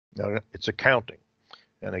Now, it's accounting.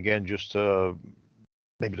 And again, just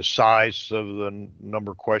maybe the size of the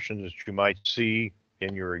number of questions that you might see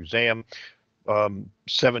in your exam,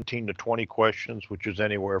 17 to 20 questions, which is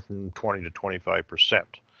anywhere from 20 to 25%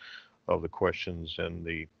 of the questions in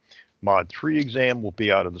the Mod 3 exam will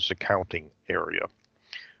be out of this accounting area.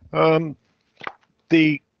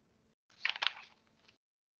 The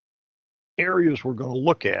areas we're going to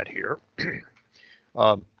look at here,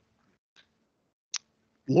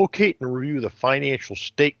 locate and review the financial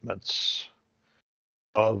statements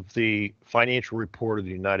of the financial report of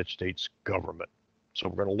the United States government. So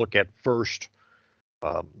we're going to look at first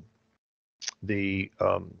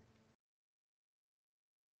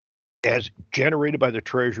as generated by the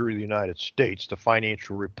Treasury of the United States, the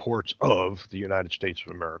financial reports of the United States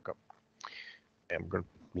of America. And we're going to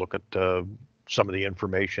look at some of the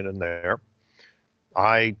information in there.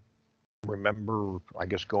 I remember, I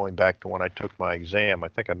guess, going back to when I took my exam, I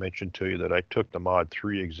think I mentioned to you that I took the Mod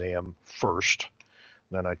 3 exam first.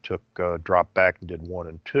 Then I took dropped back and did 1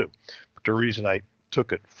 and 2. But the reason I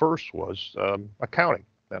took it first was accounting.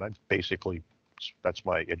 And I basically, that's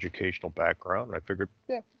my educational background. I figured,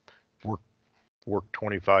 yeah, worked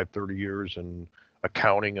 25, 30 years in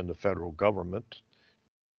accounting in the federal government,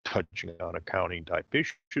 touching on accounting type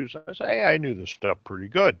issues. I said, hey, I knew this stuff pretty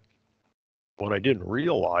good. What I didn't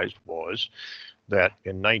realize was that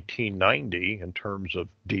in 1990, in terms of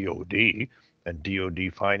DOD and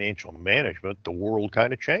DOD financial management, the world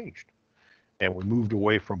kind of changed. And we moved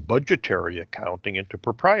away from budgetary accounting into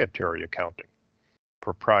proprietary accounting.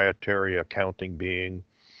 Proprietary accounting being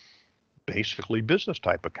basically business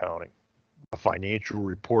type accounting, a financial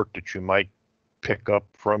report that you might pick up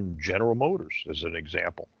from General Motors as an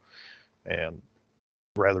example, and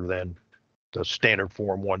rather than the standard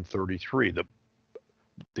form 133,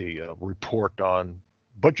 the report on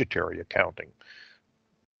budgetary accounting.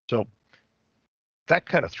 So that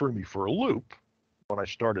kind of threw me for a loop when I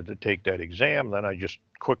started to take that exam. Then I just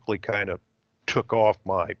quickly kind of took off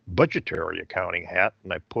my budgetary accounting hat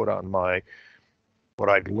and I put on my what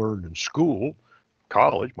I'd learned in school,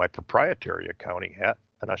 college, my proprietary accounting hat,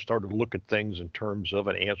 and I started to look at things in terms of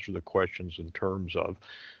and answer the questions in terms of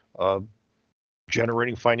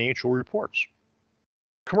generating financial reports,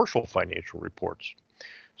 commercial financial reports.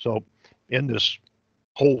 So in this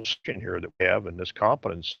whole section here that we have in this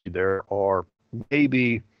competency, there are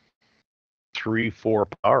maybe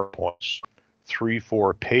 3-4 PowerPoints,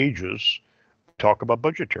 3-4 pages talk about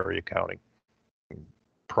budgetary accounting.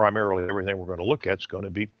 Primarily everything we're going to look at is going to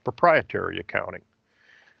be proprietary accounting.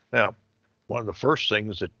 Now, one of the first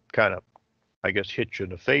things that kind of, I guess, hits you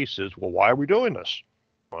in the face is, well, why are we doing this?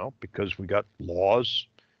 Well, because we got laws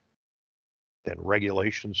and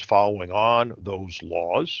regulations following on those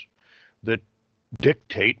laws that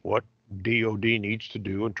dictate what DOD needs to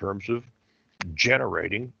do in terms of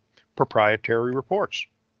generating proprietary reports.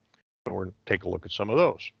 So we're going to take a look at some of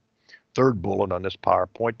those. Third bullet on this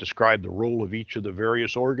PowerPoint, describe the role of each of the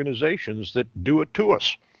various organizations that do it to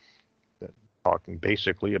us. Talking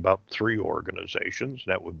basically about 3 organizations.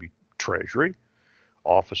 That would be Treasury,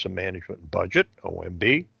 Office of Management and Budget,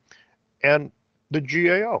 OMB, and the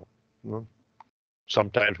GAO.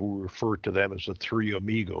 Sometimes we refer to them as the 3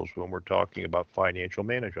 amigos when we're talking about financial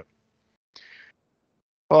management.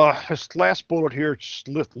 This last bullet here,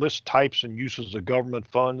 list types and uses of government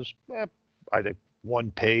funds. I think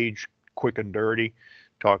 1 page, quick and dirty,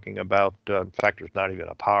 talking about, in fact, there's not even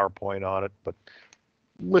a PowerPoint on it, but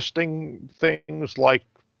listing things like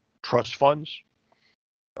trust funds,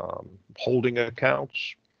 holding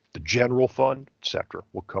accounts, the general fund, etc.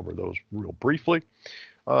 We'll cover those real briefly.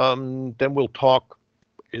 Then we'll talk,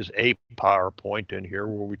 is a PowerPoint in here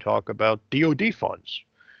where we talk about DOD funds,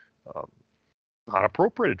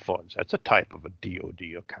 unappropriated funds. That's a type of a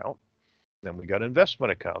DOD account. Then we got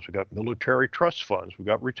investment accounts. We got military trust funds. We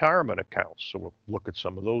got retirement accounts. So we'll look at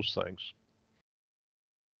some of those things.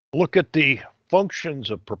 Look at the functions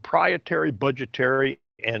of proprietary, budgetary,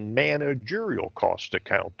 and managerial cost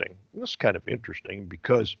accounting. This is kind of interesting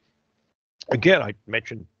because, again, I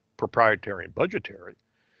mentioned proprietary and budgetary.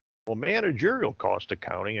 Well, managerial cost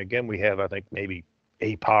accounting, again, we have, I think, maybe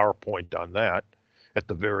a PowerPoint on that at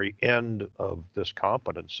the very end of this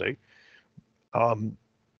competency.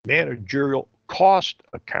 Managerial cost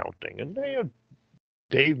accounting, and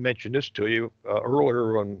Dave mentioned this to you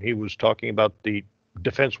earlier when he was talking about the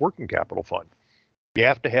Defense Working Capital Fund. You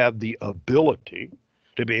have to have the ability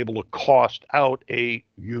to be able to cost out a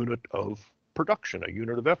unit of production, a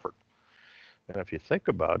unit of effort. And if you think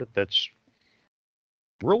about it, that's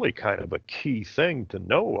really kind of a key thing to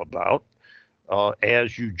know about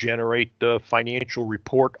as you generate the financial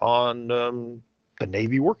report on the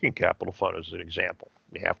Navy Working Capital Fund as an example.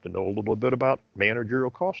 You have to know a little bit about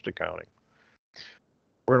managerial cost accounting.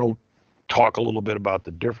 We're going to talk a little bit about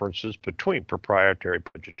the differences between proprietary,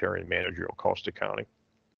 budgetary, and managerial cost accounting.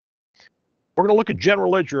 We're going to look at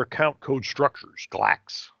general ledger account code structures,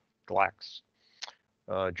 GLACs.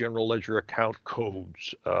 General ledger account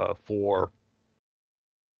codes for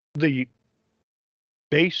the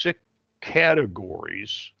basic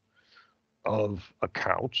categories of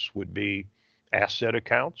accounts would be asset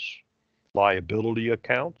accounts, liability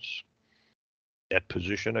accounts, net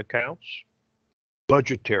position accounts,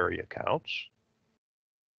 budgetary accounts,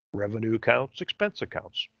 revenue accounts, expense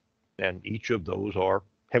accounts. And each of those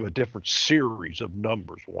have a different series of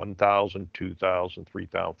numbers, 1,000, 2,000,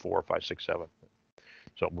 3,000, 4, 5, 6, 7.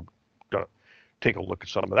 So we're going to take a look at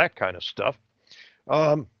some of that kind of stuff.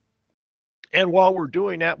 And while we're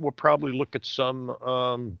doing that, we'll probably look at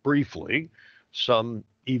some, briefly, some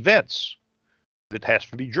events that has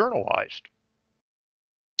to be journalized.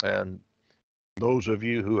 And those of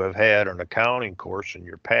you who have had an accounting course in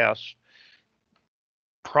your past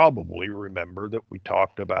probably remember that we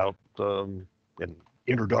talked about in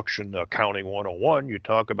Introduction to Accounting 101, you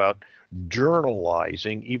talk about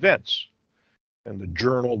journalizing events. And the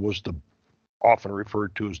journal was often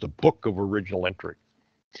referred to as the book of original entry.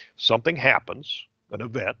 Something happens, an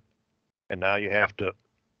event, and now you have to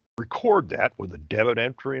record that with a debit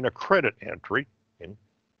entry and a credit entry in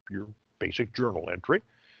your basic journal entry.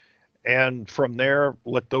 And from there,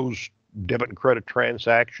 let those debit and credit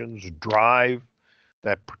transactions drive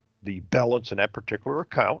the balance in that particular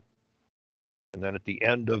account. And then at the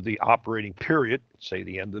end of the operating period, say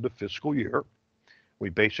the end of the fiscal year, we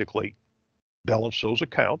basically balance those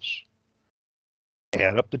accounts,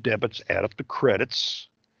 add up the debits, add up the credits,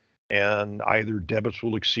 and either debits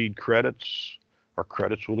will exceed credits or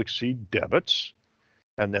credits will exceed debits.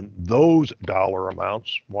 And then those dollar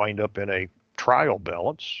amounts wind up in a trial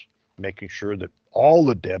balance, making sure that all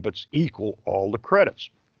the debits equal all the credits.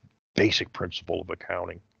 Basic principle of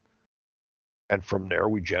accounting. And from there,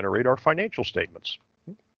 we generate our financial statements.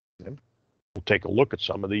 And we'll take a look at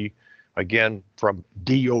some of the, again, from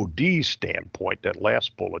DOD standpoint, that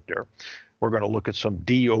last bullet there, we're going to look at some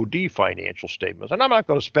DOD financial statements. And I'm not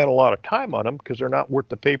going to spend a lot of time on them because they're not worth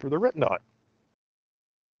the paper they're written on.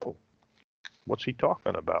 Oh, what's he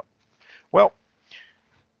talking about? Well,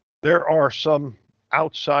 there are some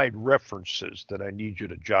outside references that I need you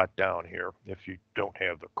to jot down here if you don't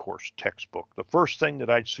have the course textbook. The first thing that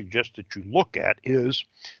I'd suggest that you look at is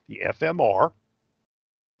the FMR,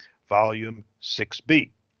 Volume 6B.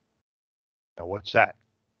 Now, what's that?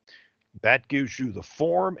 That gives you the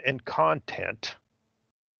form and content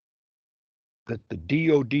that the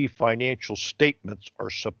DOD financial statements are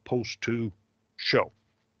supposed to show.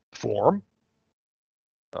 Form,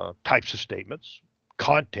 types of statements,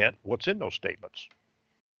 content, what's in those statements.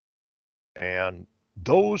 And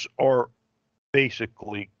those are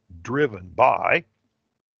basically driven by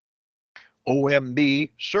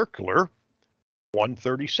OMB Circular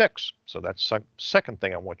 136. So that's the second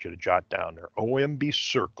thing I want you to jot down there. OMB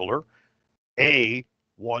Circular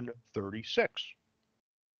A136.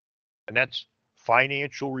 And that's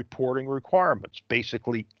financial reporting requirements.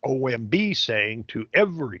 Basically, OMB saying to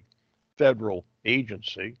every federal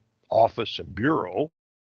agency, office, and bureau,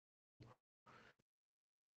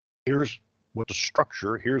 here's what the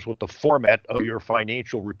structure, here's what the format of your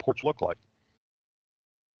financial reports look like.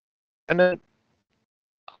 And then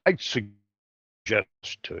I'd suggest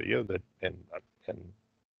to you that and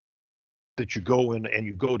that you go in and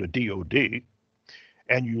you go to DOD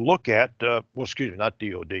and you look at, well, excuse me, not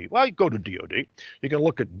DOD. Well, you go to DOD. You can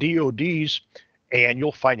look at DOD's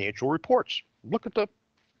annual financial reports. Look at the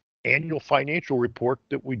annual financial report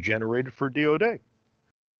that we generated for DOD.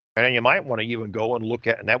 And you might want to even go and look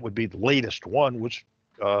at, and that would be the latest one, was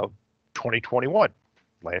 2021,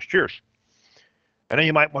 last year's. And then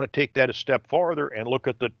you might want to take that a step farther and look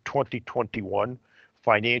at the 2021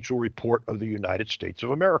 financial report of the United States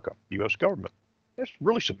of America, U.S. government. There's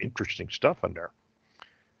really some interesting stuff in there.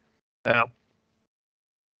 Now,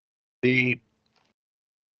 the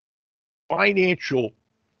financial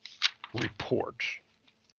report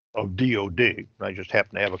of DOD, I just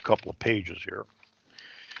happen to have a couple of pages here.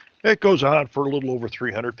 It goes on for a little over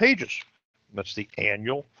 300 pages. That's the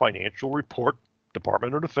annual financial report,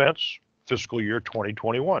 Department of Defense, fiscal year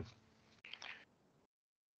 2021.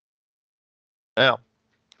 Now,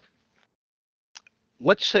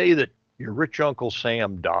 let's say that your rich Uncle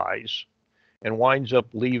Sam dies and winds up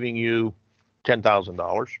leaving you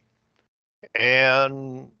 $10,000,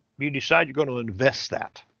 and you decide you're going to invest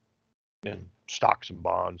that in stocks and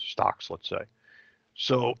bonds, stocks, let's say.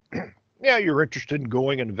 So Yeah, you're interested in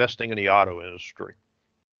going and investing in the auto industry.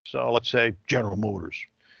 So let's say General Motors.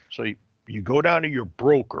 So you go down to your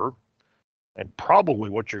broker, and probably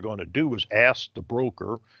what you're going to do is ask the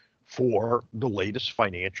broker for the latest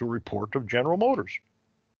financial report of General Motors.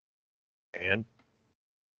 And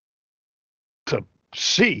to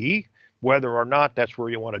see whether or not that's where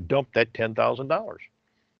you want to dump that $10,000.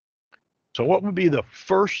 So what would be the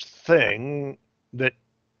first thing that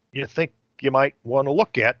you think you might want to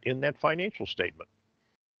look at in that financial statement?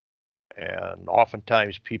 And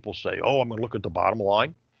oftentimes people say, oh, I'm going to look at the bottom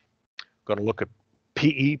line. I'm going to look at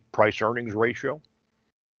PE, price earnings ratio.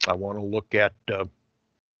 I want to look at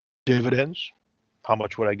dividends. How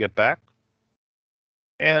much would I get back?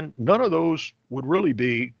 And none of those would really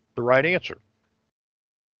be the right answer.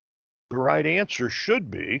 The right answer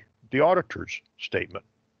should be the auditor's statement.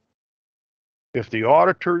 If the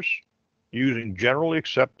auditors, using generally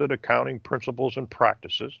accepted accounting principles and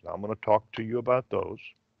practices, now I'm going to talk to you about those.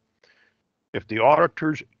 If the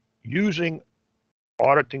auditors, using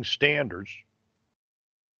auditing standards,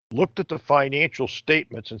 looked at the financial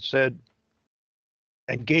statements and said,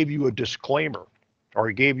 and gave you a disclaimer,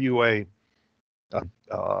 or gave you a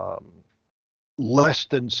less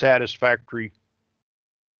than satisfactory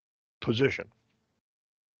position,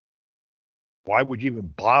 why would you even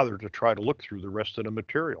bother to try to look through the rest of the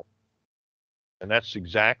material? And that's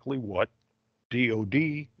exactly what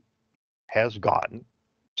DOD has gotten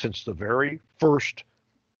since the very first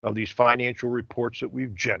of these financial reports that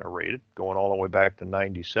we've generated, going all the way back to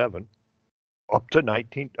 97, up to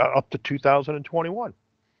 2021.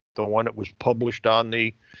 The one that was published on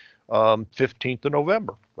the 15th of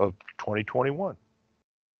November of 2021.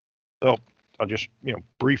 So I'll just,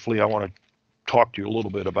 briefly, I want to talk to you a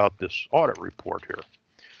little bit about this audit report here.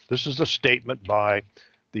 This is a statement by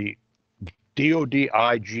the DOD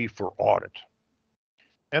IG for audit.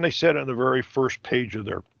 And they said on the very first page of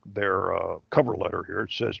their cover letter here,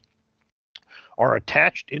 it says, our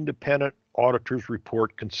attached independent auditor's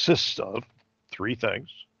report consists of three things.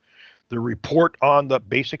 The report on the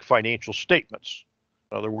basic financial statements.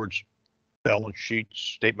 In other words, balance sheets,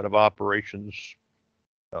 statement of operations,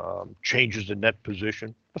 changes in net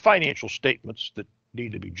position, the financial statements that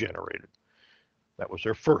need to be generated. That was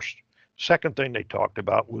their first. Second thing they talked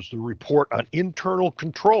about was the report on internal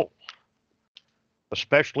control,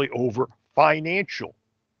 especially over financial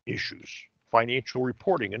issues, financial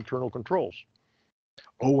reporting, internal controls.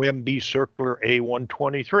 OMB Circular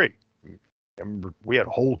A123. Remember, we had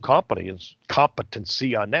a whole company's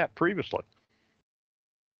competency on that previously.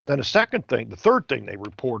 Then the third thing they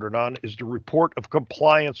reported on is the report of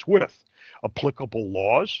compliance with applicable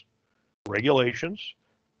laws, regulations,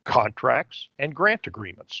 contracts, and grant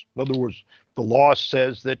agreements. In other words, the law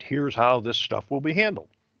says that here's how this stuff will be handled.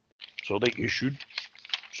 So they issued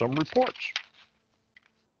some reports.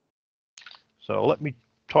 So let me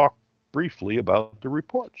talk briefly about the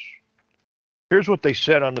reports. Here's what they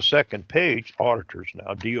said on the second page, auditors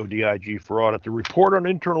now, DODIG for audit, the report on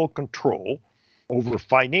internal control over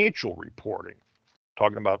financial reporting,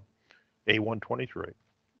 talking about A123,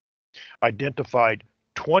 identified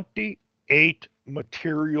 28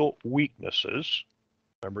 material weaknesses.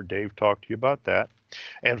 Remember, Dave talked to you about that.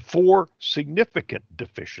 And 4 significant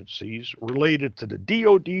deficiencies related to the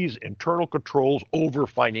DOD's internal controls over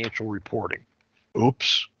financial reporting.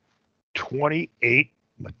 Oops, 28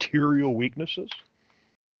 material weaknesses.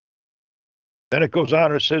 Then it goes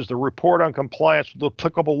on and it says the report on compliance with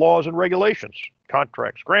applicable laws and regulations,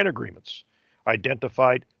 contracts, grant agreements,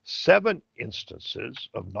 identified 7 instances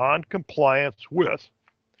of non-compliance with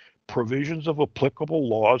provisions of applicable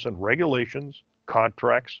laws and regulations,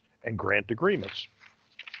 contracts, and grant agreements.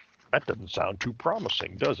 That doesn't sound too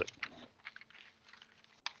promising, does it?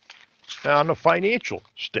 Now, on the financial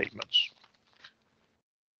statements,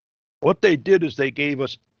 what they did is they gave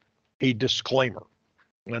us a disclaimer.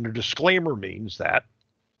 And a disclaimer means that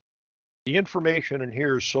the information in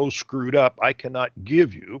here is so screwed up, I cannot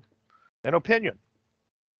give you an opinion.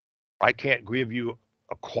 I can't give you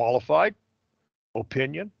a qualified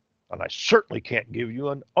opinion, and I certainly can't give you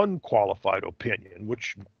an unqualified opinion,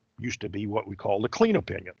 which used to be what we call the clean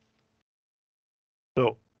opinion.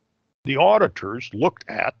 So the auditors looked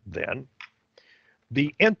at then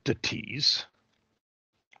the entities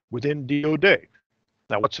within DOD.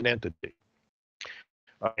 Now, what's an entity?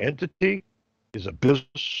 An entity is a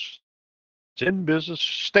business. It's in business,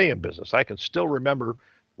 stay in business. I can still remember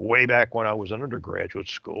way back when I was in undergraduate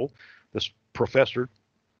school, this professor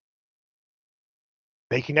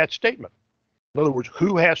making that statement. In other words,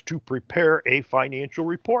 who has to prepare a financial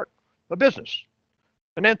report? A business,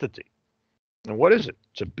 an entity. And what is it?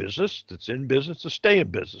 It's a business that's in business to stay in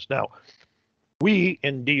business. Now, we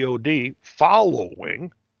in DOD,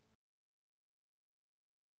 following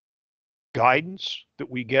guidance that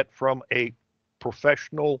we get from a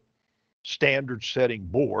professional standard setting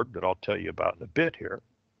board that I'll tell you about in a bit here,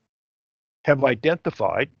 have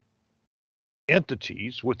identified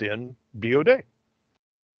entities within DOD.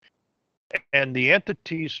 And the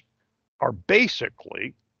entities are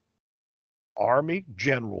basically Army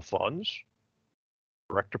general funds,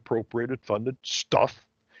 direct appropriated funded stuff,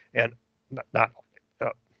 and not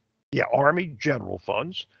Army general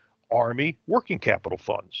funds, Army working capital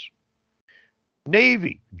funds,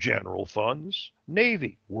 Navy general funds,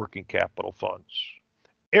 Navy working capital funds,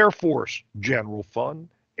 Air Force general fund,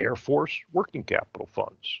 Air Force working capital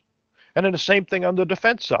funds. And then the same thing on the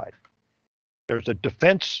defense side. There's a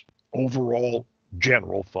defense overall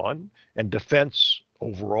general fund and defense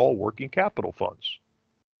overall working capital funds.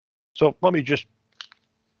 So let me just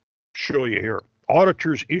show you here.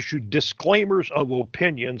 Auditors issued disclaimers of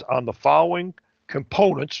opinions on the following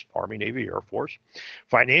components, Army, Navy, Air Force,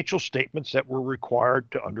 financial statements that were required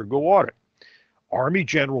to undergo audit. Army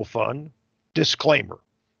General Fund, disclaimer.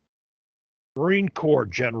 Marine Corps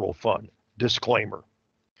General Fund, disclaimer.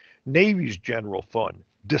 Navy's General Fund,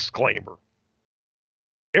 disclaimer.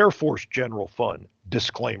 Air Force General Fund,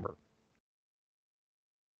 disclaimer.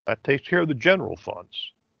 That takes care of the general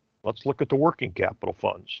funds. Let's look at the working capital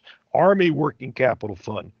funds. Army Working Capital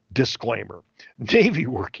Fund, disclaimer. Navy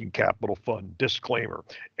Working Capital Fund, disclaimer.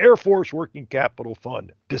 Air Force Working Capital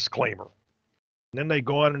Fund, disclaimer. And then they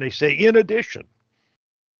go on and they say, in addition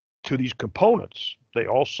to these components, they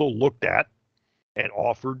also looked at and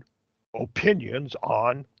offered opinions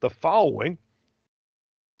on the following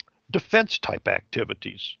defense type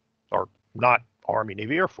activities, or not Army,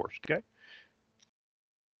 Navy, Air Force, okay?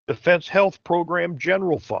 Defense Health Program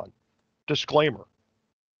General Fund, disclaimer.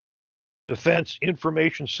 Defense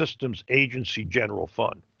Information Systems Agency General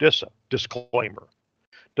Fund, DISA, disclaimer.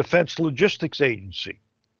 Defense Logistics Agency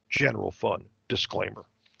General Fund, disclaimer.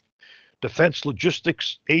 Defense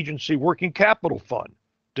Logistics Agency Working Capital Fund,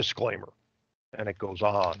 disclaimer. And it goes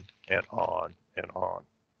on and on and on.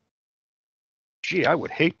 Gee, I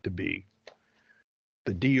would hate to be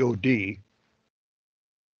the DOD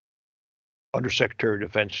Undersecretary of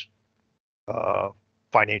Defense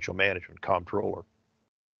Financial Management Comptroller.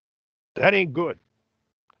 That ain't good.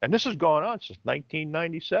 And this has gone on since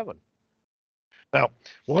 1997. Now,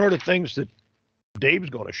 one of the things that Dave's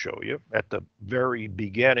going to show you at the very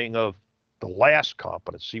beginning of the last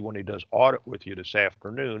competency when he does audit with you this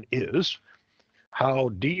afternoon is how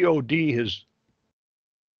DOD has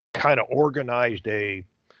kind of organized a,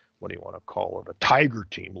 what do you want to call it, a tiger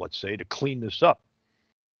team, let's say, to clean this up.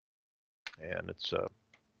 And it's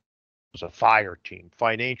a FIRE team,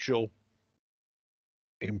 financial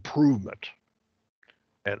improvement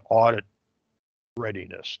and audit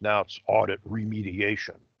readiness. Now it's audit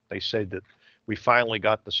remediation. They say that we finally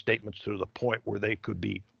got the statements to the point where they could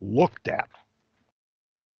be looked at.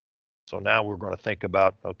 So now we're going to think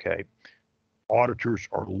about, okay, auditors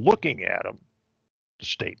are looking at them, the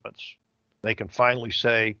statements. They can finally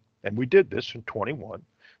say, and we did this in 21,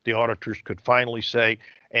 the auditors could finally say,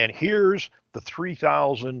 and here's the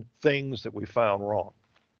 3,000 things that we found wrong.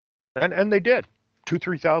 And they did,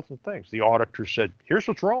 3,000 things. The auditor said, here's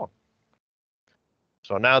what's wrong.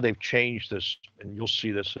 So now they've changed this, and you'll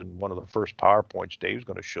see this in one of the first PowerPoints Dave's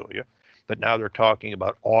going to show you, that now they're talking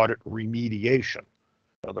about audit remediation.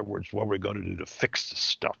 In other words, what we're going to do to fix this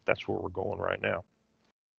stuff. That's where we're going right now.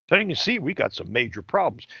 So you can see we got some major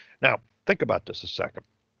problems. Now, think about this a second.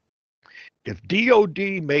 If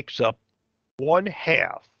DOD makes up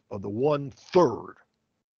 1/2 of the 1/3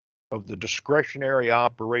 of the discretionary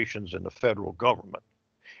operations in the federal government,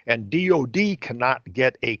 and DOD cannot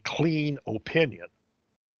get a clean opinion,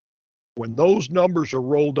 when those numbers are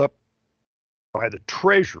rolled up by the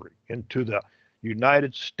Treasury into the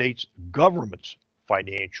United States government's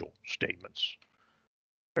financial statements,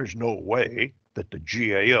 there's no way that the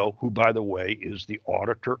GAO, who, by the way, is the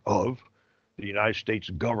auditor of the United States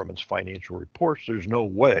government's financial reports, there's no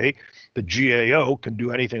way the GAO can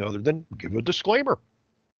do anything other than give a disclaimer.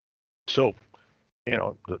 So, you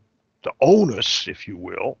know, the onus, if you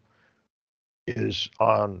will, is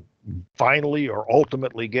on finally or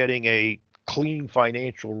ultimately getting a clean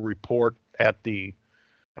financial report at the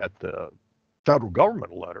federal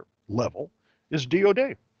government level is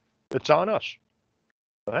DOD. It's on us.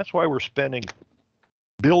 And that's why we're spending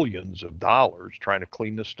billions of dollars trying to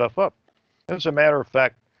clean this stuff up. As a matter of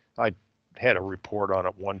fact, I had a report on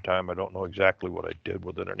it one time. I don't know exactly what I did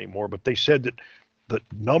with it anymore, but they said that the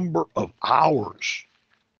number of hours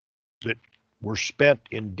that were spent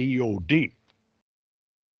in DOD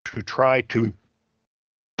to try to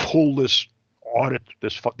pull this audit,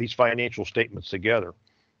 these financial statements together.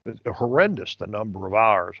 It's horrendous, the number of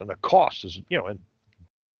hours, and the cost is, in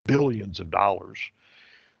billions of dollars.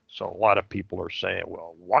 So a lot of people are saying,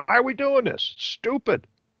 well, why are we doing this? It's stupid.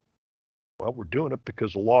 Well, we're doing it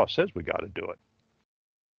because the law says we got to do it.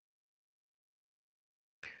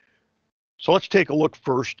 So let's take a look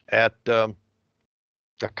first at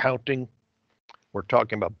accounting. We're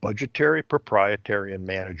talking about budgetary, proprietary, and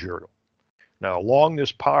managerial. Now, along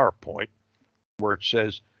this PowerPoint, where it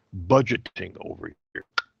says budgeting over here,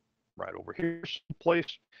 right over here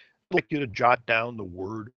someplace, I'd like you to jot down the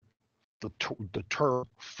word, the term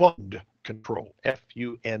fund control,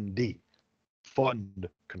 F-U-N-D, fund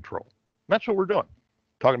control. That's what we're doing.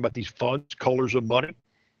 Talking about these funds, colors of money.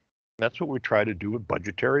 That's what we try to do with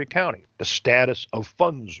budgetary accounting, the status of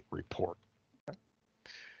funds report.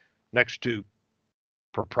 Next to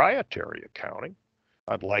proprietary accounting,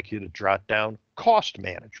 I'd like you to jot down cost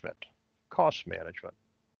management. Cost management.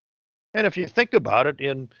 And if you think about it,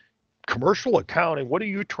 in commercial accounting, what are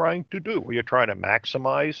you trying to do? Well, you're trying to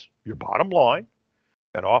maximize your bottom line.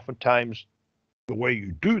 And oftentimes, the way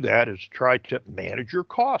you do that is try to manage your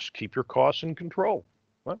costs, keep your costs in control.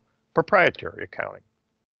 Well, proprietary accounting.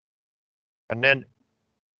 And then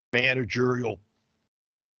managerial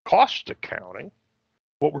cost accounting.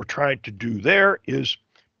 What we're trying to do there is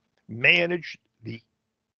manage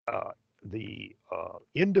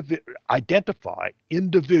identify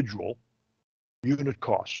individual unit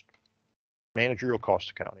cost, managerial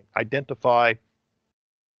cost accounting. Identify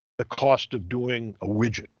the cost of doing a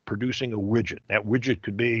widget, producing a widget. That widget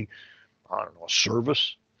could be, I don't know, a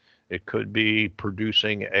service. It could be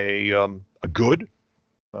producing a good,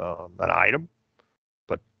 an item,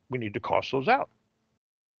 but we need to cost those out.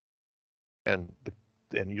 And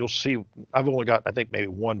you'll see, I've only got, I think, maybe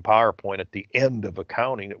one PowerPoint at the end of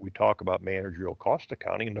accounting that we talk about managerial cost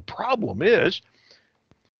accounting. And the problem is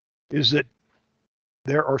that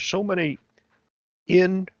there are so many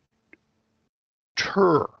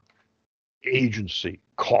inter-agency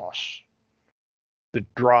costs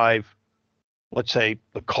that drive, let's say,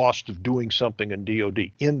 the cost of doing something in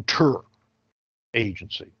DOD,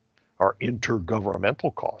 inter-agency, or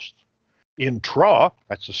intergovernmental costs. Intra,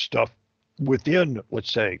 that's the stuff within,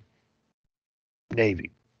 let's say, Navy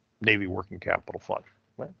Working Capital Fund.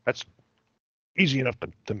 Well, that's easy enough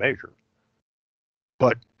to measure.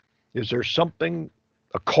 But is there something,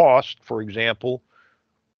 a cost, for example,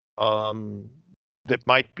 that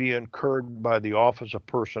might be incurred by the Office of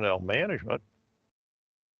Personnel Management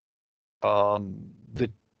that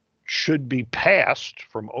should be passed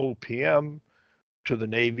from OPM to the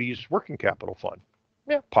Navy's Working Capital Fund?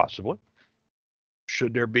 Yeah, possibly.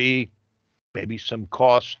 Should there be maybe some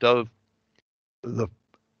cost of the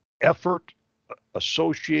effort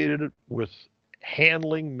associated with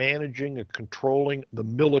handling, managing, and controlling the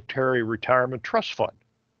Military Retirement Trust Fund?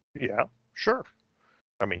 Yeah, sure.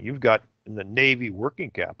 I mean, you've got in the Navy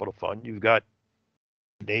Working Capital Fund, you've got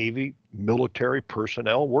Navy military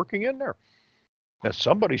personnel working in there. Now,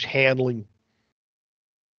 somebody's handling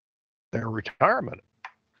their retirement,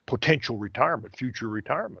 potential retirement, future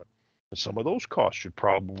retirement. And some of those costs should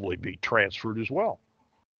probably be transferred as well.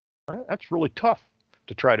 That's really tough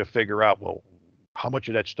to try to figure out, well, how much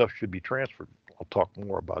of that stuff should be transferred. I'll talk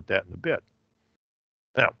more about that in a bit.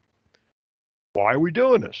 Now, why are we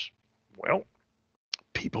doing this? Well,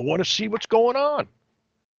 people want to see what's going on.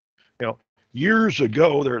 Years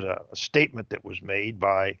ago, there's a statement that was made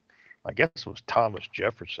by, I guess it was Thomas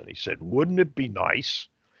Jefferson. He said, wouldn't it be nice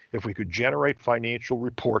if we could generate financial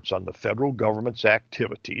reports on the federal government's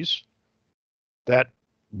activities that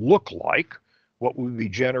look like what would be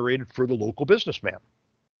generated for the local businessman?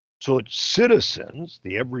 So that citizens,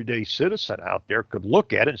 the everyday citizen out there, could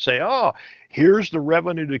look at it and say, oh, here's the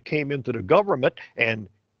revenue that came into the government, and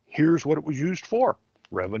here's what it was used for,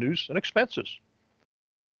 revenues and expenses.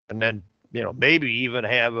 And then, maybe even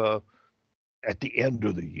have at the end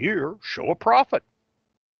of the year, show a profit.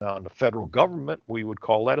 Now, in the federal government, we would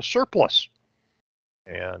call that a surplus.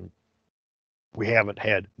 And we haven't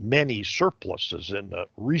had many surpluses in the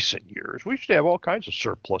recent years. We used to have all kinds of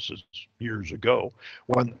surpluses years ago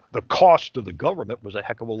when the cost of the government was a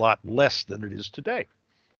heck of a lot less than it is today.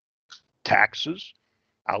 Taxes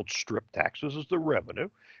outstripped, taxes is the revenue,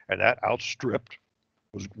 and that outstripped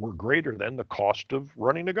were greater than the cost of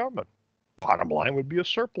running the government. Bottom line would be a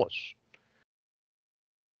surplus.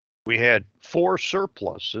 We had 4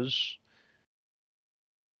 surpluses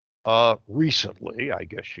recently, I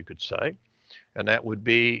guess you could say. And that would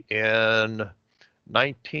be in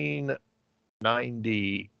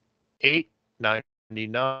 1998,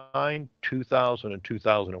 99, 2000, and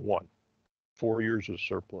 2001. 4 years of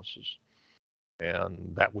surpluses.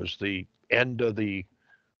 And that was the end of the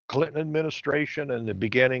Clinton administration and the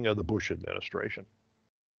beginning of the Bush administration.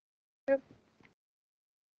 And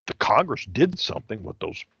the Congress did something with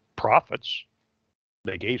those profits.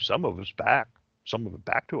 They gave some of it back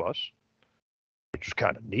to us, which was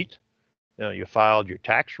kind of neat. You know, you filed your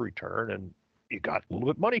tax return and you got a little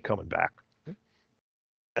bit of money coming back.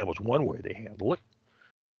 That was one way they handled it.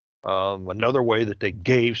 Another way that they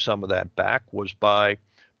gave some of that back was by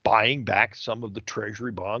buying back some of the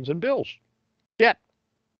treasury bonds and bills. Debt.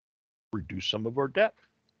 Reduce some of our debt.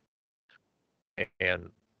 And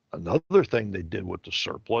another thing they did with the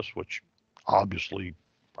surplus, which obviously,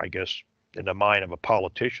 I guess, in the mind of a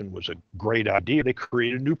politician was a great idea, they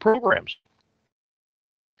created new programs.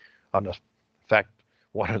 In fact,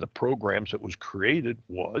 one of the programs that was created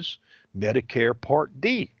was Medicare Part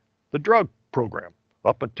D, the drug program.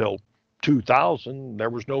 Up until 2000, there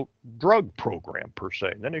was no drug program per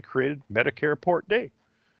se. And then they created Medicare Part D.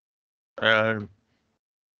 And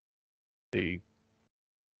the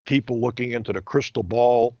people looking into the crystal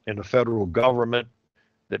ball in the federal government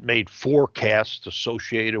that made forecasts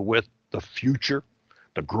associated with the future,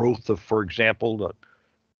 the growth of, for example,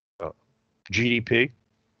 the GDP.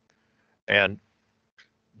 And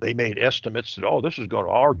they made estimates that, our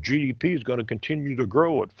GDP is going to continue to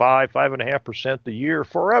grow at 5.5% a year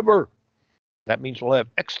forever. That means we'll have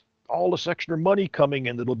all this extra money coming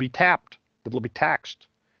in that'll be tapped, that'll be taxed,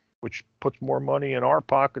 which puts more money in our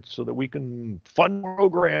pockets so that we can fund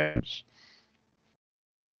programs.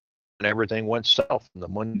 And everything went south and the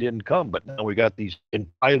money didn't come. But now we got these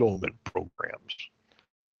entitlement programs.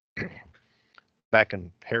 Back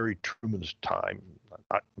in Harry Truman's time,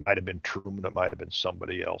 it might have been Truman, it might have been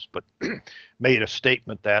somebody else, but made a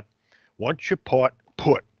statement that once you put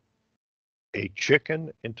a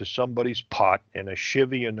chicken into somebody's pot and a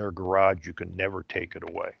chivvy in their garage, you can never take it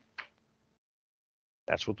away.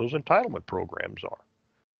 That's what those entitlement programs are.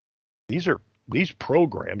 These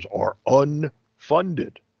programs are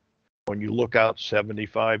unfunded when you look out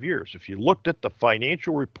 75 years. If you looked at the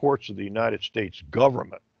financial reports of the United States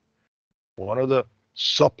government, one of the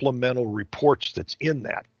supplemental reports that's in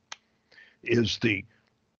that is the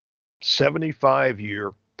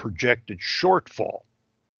 75-year projected shortfall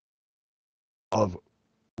of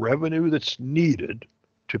revenue that's needed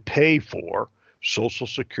to pay for Social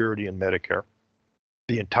Security and Medicare,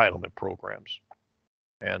 the entitlement programs.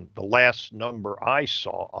 And the last number I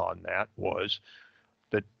saw on that was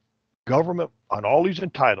that government on all these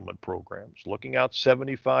entitlement programs, looking out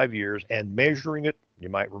 75 years and measuring it, you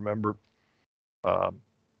might remember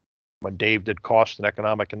when Dave did cost and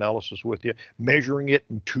economic analysis with you, measuring it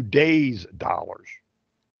in today's dollars.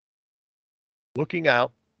 Looking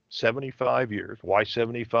out 75 years. Why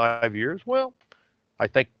 75 years? Well, I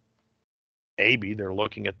think maybe they're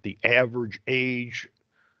looking at the average age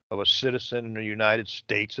of a citizen in the United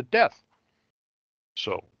States at death.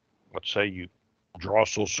 So let's say you draw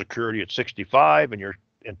Social Security at 65 and you're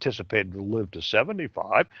anticipated to live to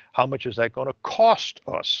 75. How much is that going to cost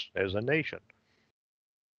us as a nation?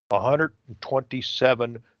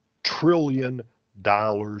 $127 trillion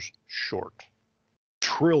short.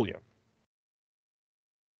 Trillion.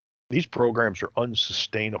 These programs are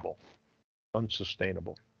unsustainable.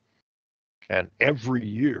 Unsustainable. And every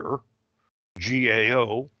year,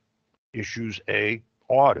 GAO issues a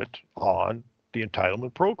audit on the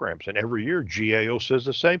entitlement programs. And every year, GAO says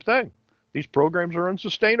the same thing. These programs are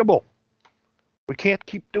unsustainable. We can't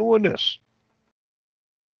keep doing this.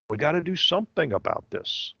 We got to do something about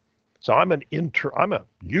this. So I'm a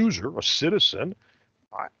user, a citizen.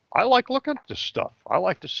 I like looking at this stuff. I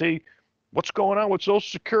like to see what's going on with Social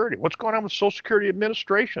Security. What's going on with Social Security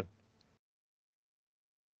Administration?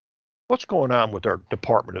 What's going on with our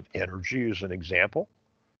Department of Energy as an example?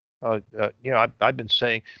 I've been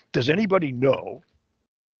saying, does anybody know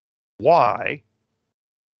why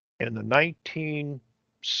in the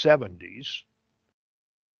 1970s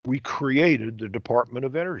we created the Department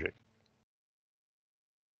of Energy?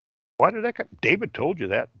 Why did that come? David told you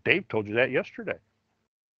that. Dave told you that yesterday.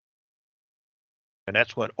 And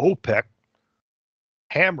that's when OPEC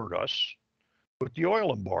hammered us with the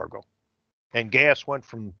oil embargo. And gas went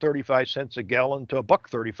from 35 cents a gallon to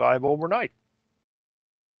 $1.35 overnight.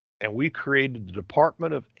 And we created the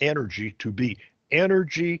Department of Energy to be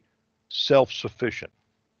energy self-sufficient.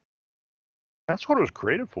 That's what it was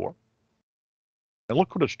created for. And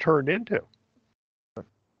look what it's turned into.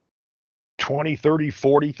 20, 30,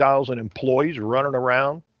 40,000 employees running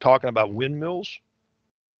around talking about windmills.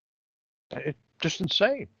 It's just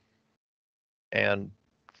insane. And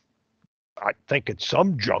I think at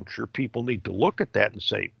some juncture, people need to look at that and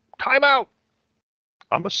say, time out.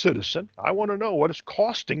 I'm a citizen. I want to know what it's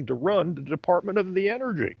costing to run the Department of the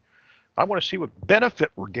Energy. I want to see what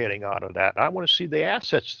benefit we're getting out of that. I want to see the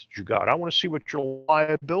assets that you got. I want to see what your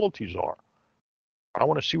liabilities are. I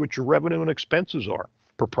want to see what your revenue and expenses are.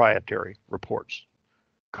 Proprietary reports.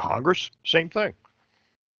 Congress, same thing.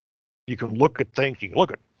 You can look at things. You can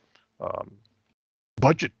look at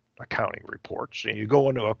budget accounting reports, and you go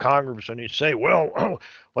into a Congress and you say, well,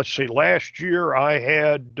 let's say last year I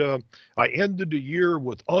ended the year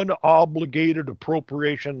with unobligated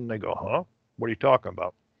appropriation. And they go, huh? What are you talking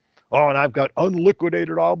about? Oh, and I've got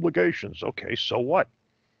unliquidated obligations. Okay, so what?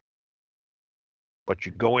 But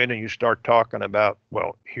you go in and you start talking about,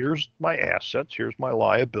 well, here's my assets, here's my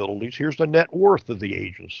liabilities, here's the net worth of the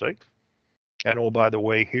agency. And oh, by the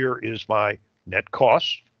way, here is my net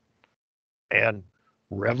costs and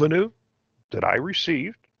revenue that I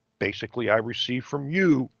received. Basically, I received from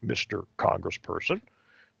you, Mr. Congressperson,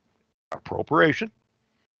 appropriation.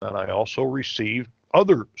 And I also received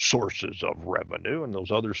other sources of revenue, and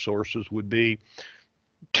those other sources would be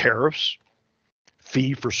tariffs,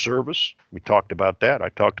 fee for service. We talked about that. I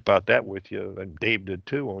talked about that with you, and Dave did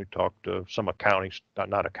too when we talked some accounting,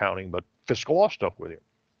 not accounting, but fiscal law stuff with you.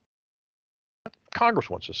 Congress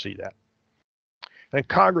wants to see that. And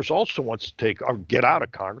Congress also wants to get out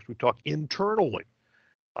of Congress. We talk internally.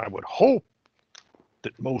 I would hope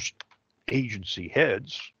that most agency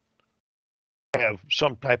heads have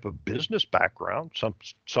some type of business background,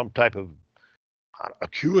 some type of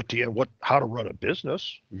acuity in how to run a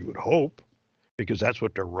business. You would hope, because that's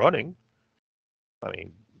what they're running. I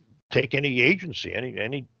mean, take any agency,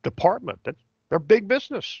 any department, they're big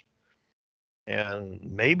business, and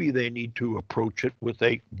maybe they need to approach it with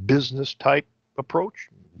a business type approach.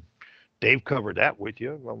 Dave covered that with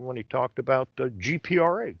you when he talked about the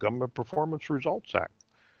GPRA, Government Performance Results Act.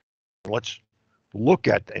 Let's look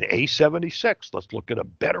at an A76. Let's look at a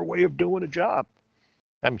better way of doing a job.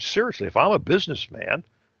 I mean, seriously, if I'm a businessman,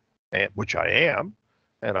 which I am,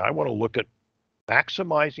 and I want to look at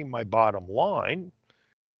maximizing my bottom line,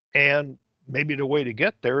 and maybe the way to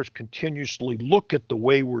get there is continuously look at the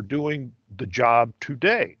way we're doing the job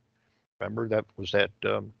today. Remember that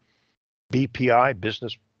BPI,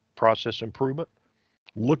 Business Process Improvement,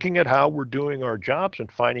 looking at how we're doing our jobs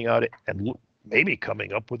and finding out it, and maybe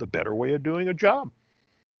coming up with a better way of doing a job.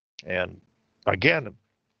 And again,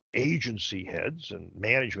 agency heads and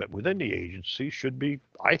management within the agency should be,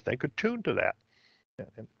 I think, attuned to that.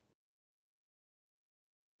 And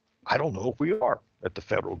I don't know if we are at the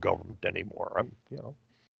federal government anymore.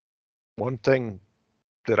 One thing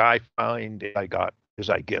that I find as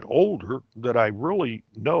I get older, that I really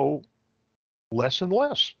know less and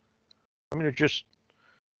less. I mean,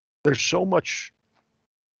 there's so much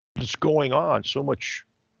that's going on, so much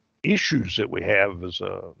issues that we have as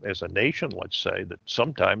a nation, let's say, that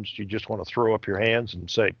sometimes you just want to throw up your hands and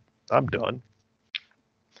say, I'm done.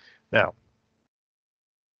 Now,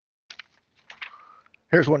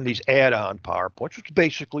 here's one of these add-on PowerPoints, which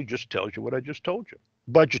basically just tells you what I just told you.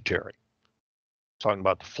 Budgetary. Talking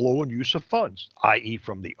about the flow and use of funds, i.e.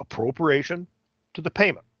 from the appropriation to the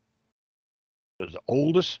payment. It's the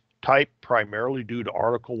oldest type, primarily due to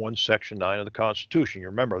Article 1, Section 9 of the Constitution. You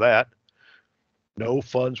remember that. No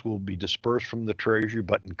funds will be dispersed from the Treasury,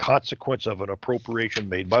 but in consequence of an appropriation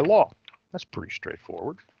made by law. That's pretty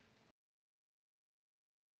straightforward.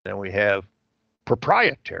 Then we have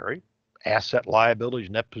proprietary, asset, liabilities,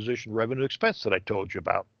 net position, revenue, expense that I told you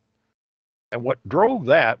about. And what drove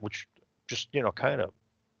that, which just, kind of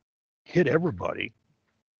hit everybody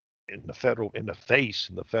in the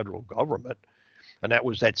federal government, and that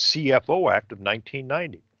was that CFO Act of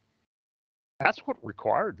 1990. That's what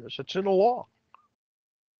required this. It's in the law.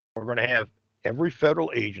 We're going to have every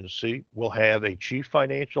federal agency will have a chief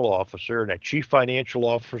financial officer, and that chief financial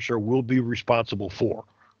officer will be responsible for.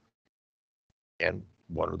 And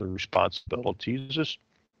one of the responsibilities is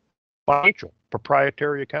financial,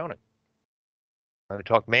 proprietary accounting. I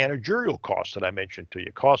talk managerial costs that I mentioned to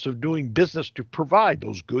you, costs of doing business to provide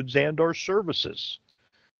those goods and or services.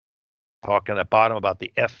 Talking at the bottom about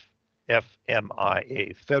the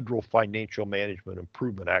FFMIA, Federal Financial Management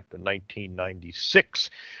Improvement Act of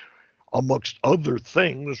 1996, amongst other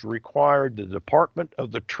things, required the Department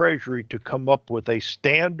of the Treasury to come up with a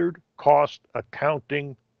standard cost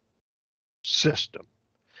accounting system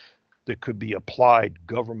that could be applied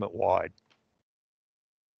government-wide.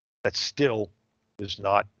 That still is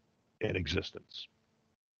not in existence.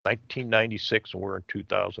 1996, and we're in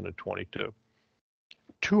 2022.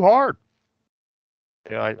 Too hard.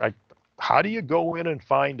 How do you go in and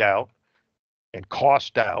find out and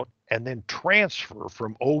cost out and then transfer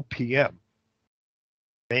from OPM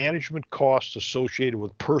management costs associated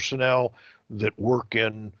with personnel that work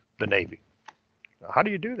in the Navy. Now, how do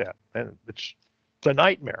you do that? And it's a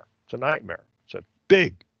nightmare. It's a nightmare. It's a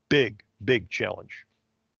big, big, big challenge.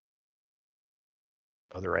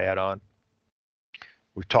 Another add-on.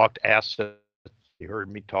 We've talked assets. You heard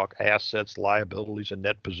me talk assets, liabilities, and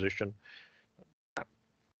net position.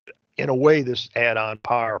 In a way, this add-on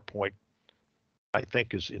PowerPoint, I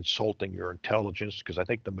think, is insulting your intelligence, because I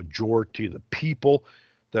think the majority of the people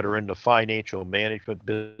that are in the financial management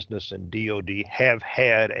business and DoD have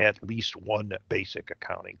had at least one basic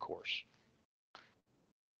accounting course.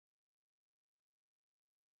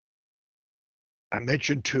 I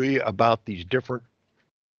mentioned to you about these different,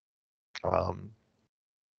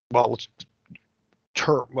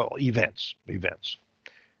 events.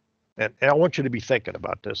 And I want you to be thinking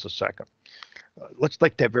about this a second. Let's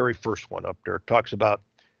take that very first one up there. It talks about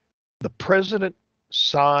the president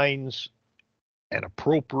signs an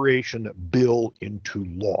appropriation bill into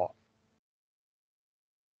law.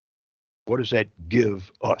 What does that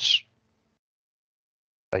give us?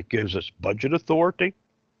 That gives us budget authority,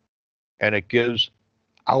 and it gives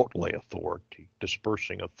outlay authority,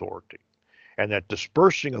 dispersing authority. And that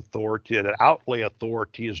dispersing authority, that outlay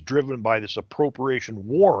authority, is driven by this appropriation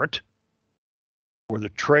warrant, where the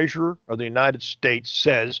Treasurer of the United States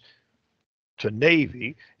says to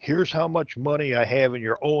Navy, here's how much money I have in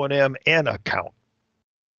your O&M-N account.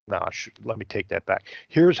 Now, let me take that back.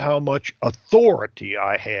 Here's how much authority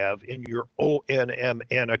I have in your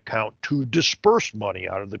O&M-N account to disperse money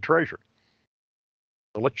out of the Treasury.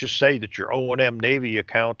 So let's just say that your O&M Navy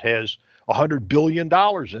account has $100 billion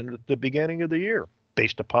in it at the beginning of the year,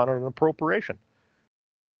 based upon an appropriation.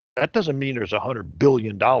 That doesn't mean there's $100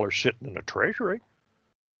 billion sitting in the Treasury.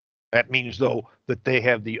 That means, though, that they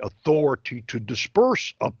have the authority to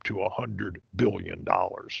disperse up to $100 billion.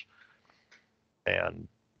 And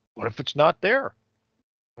what if it's not there?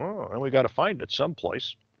 Well, then we got to find it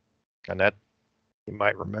someplace. And that, you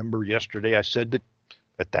might remember yesterday, I said that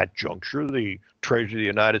at that juncture, the Treasury of the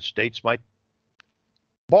United States might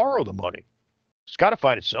borrow the money. It's got to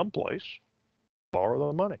find it someplace. Borrow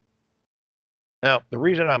the money. Now, the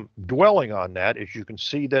reason I'm dwelling on that is you can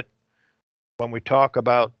see that when we talk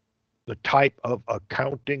about the type of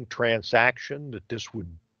accounting transaction that this would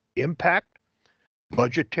impact,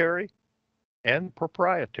 budgetary and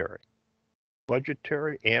proprietary.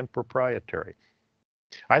 Budgetary and proprietary.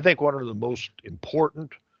 I think one of the most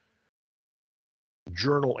important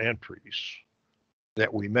journal entries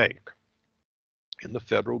that we make in the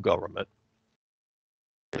federal government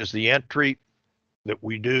is the entry that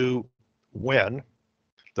we do when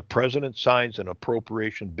the president signs an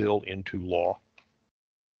appropriation bill into law.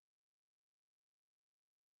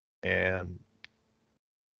 And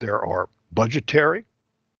there are budgetary,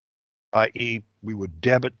 i.e., we would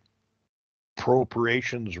debit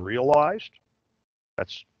appropriations realized.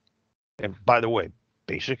 That's, and by the way,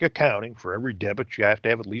 basic accounting, for every debit, you have to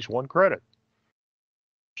have at least one credit.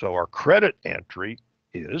 So our credit entry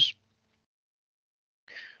is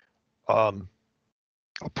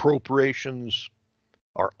appropriations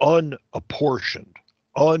are unapportioned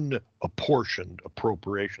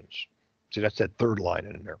appropriations. See, that's that third line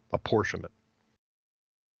in there, apportionment.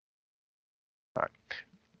 All right.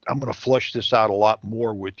 I'm going to flesh this out a lot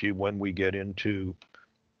more with you when we get into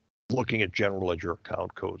looking at general ledger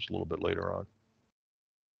account codes a little bit later on.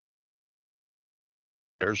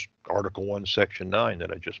 There's Article 1, Section 9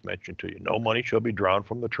 that I just mentioned to you. No money shall be drawn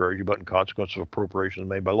from the Treasury but in consequence of appropriations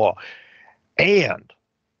made by law. And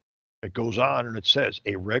it goes on and it says,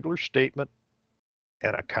 a regular statement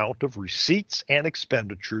and account of receipts and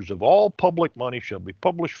expenditures of all public money shall be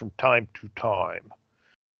published from time to time.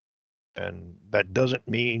 And that doesn't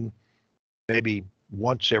mean maybe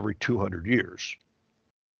once every 200 years.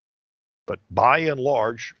 But by and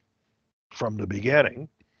large, from the beginning,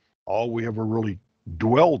 all we ever really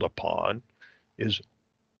dwelled upon is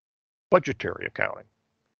budgetary accounting.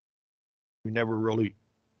 We never really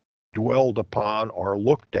dwelled upon or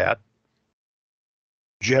looked at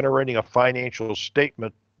generating a financial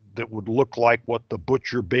statement that would look like what the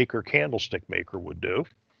butcher, baker, candlestick maker would do,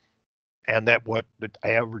 and that what the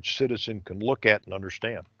average citizen can look at and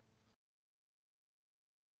understand.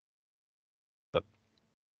 But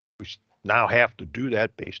we now have to do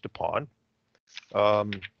that based upon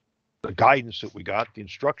the guidance that we got, the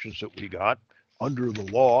instructions that we got under the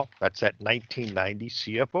law. That's that 1990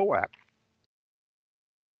 CFO Act.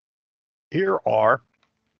 Here are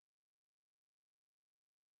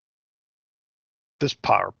this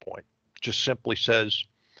PowerPoint. Just simply says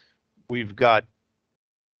we're going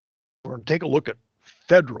to take a look at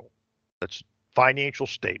federal That's financial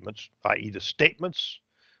statements, i.e. the statements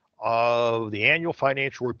of the annual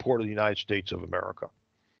financial report of the United States of America.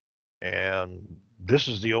 And this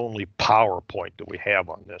is the only PowerPoint that we have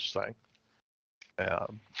on this thing.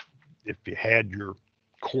 If you had your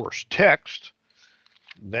course text,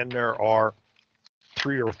 then there are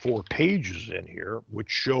 3 or 4 pages in here which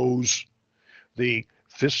shows the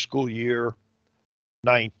fiscal year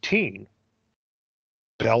 19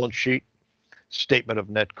 balance sheet, statement of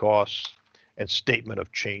net costs, and statement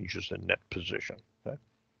of changes in net position. Okay?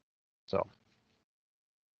 So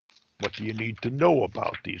what do you need to know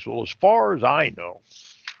about these? Well, as far as I know,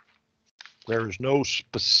 there's no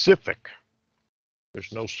specific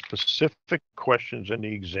questions in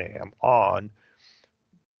the exam on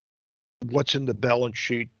what's in the balance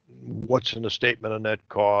sheet, what's in the statement of net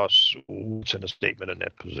costs, what's in the statement of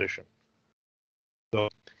net position. So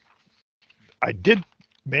I did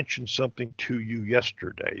mention something to you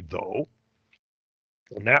yesterday, though,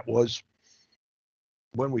 and that was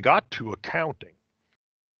when we got to accounting,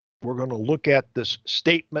 we're going to look at this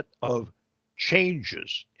statement of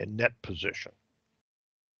changes in net position.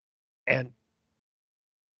 And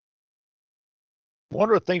one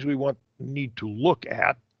of the things we need to look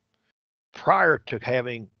at prior to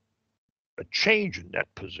having a change in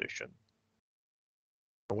net position,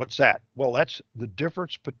 what's that? Well, that's the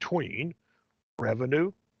difference between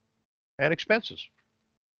revenue and expenses.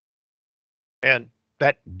 And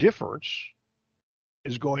that difference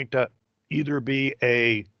is going to either be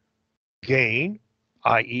a gain,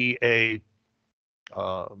 i.e. a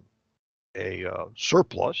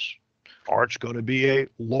surplus, or it's going to be a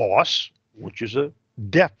loss, which is a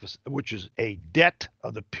deficit, which is a deficit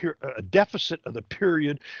of the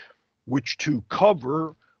period, which to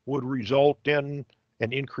cover would result in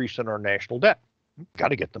an increase in our national debt. Got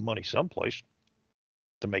to get the money someplace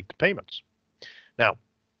to make the payments. Now,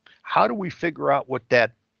 how do we figure out what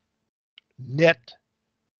that net,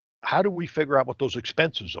 how do we figure out what those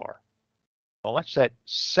expenses are? Well, that's that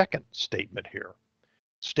second statement here,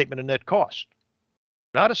 statement of net cost.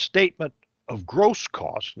 Not a statement of gross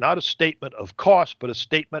cost, not a statement of cost, but a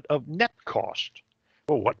statement of net cost.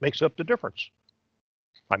 Well, what makes up the difference?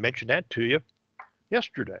 I mentioned that to you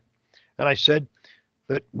yesterday. And I said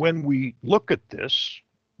that when we look at this,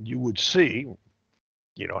 you would see,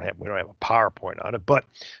 we don't have a PowerPoint on it, but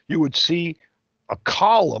you would see a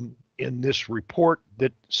column in this report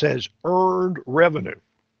that says earned revenue.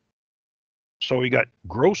 So we got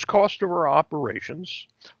gross cost of our operations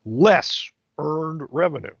less earned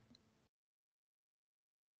revenue.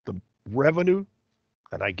 The revenue,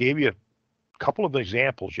 and I gave you a couple of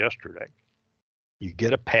examples yesterday. You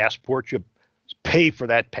get a passport, you pay for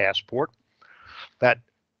that passport. That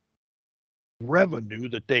revenue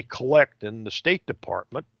that they collect in the State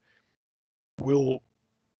Department will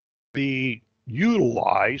be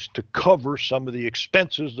utilized to cover some of the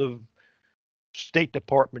expenses of State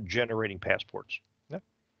Department generating passports. Yeah.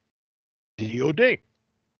 DOD.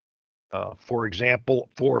 For example,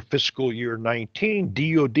 for fiscal year 19,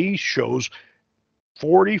 DOD shows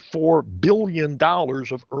 $44 billion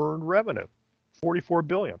of earned revenue. $44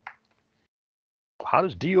 billion. How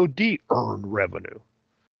does DOD earn revenue?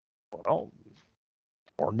 Well,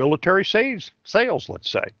 or military sales, let's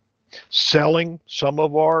say, selling some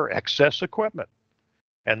of our excess equipment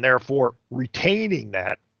and therefore retaining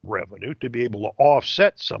that revenue to be able to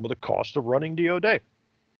offset some of the cost of running DOD.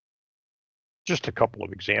 Just a couple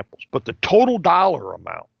of examples, but the total dollar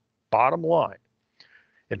amount, bottom line,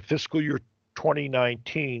 in fiscal year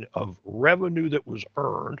 2019 of revenue that was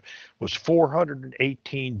earned was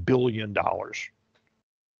 $418 billion.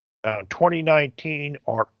 In 2019,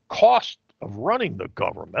 our cost of running the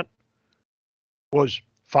government was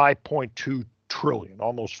 $5.2 trillion,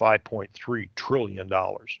 almost $5.3 trillion.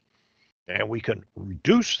 And we can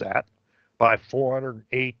reduce that by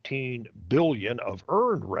 $418 billion of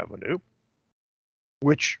earned revenue,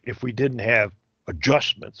 which if we didn't have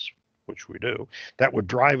adjustments, which we do, that would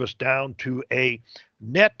drive us down to a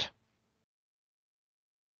net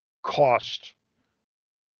cost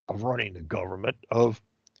of running the government of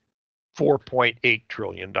 $4.8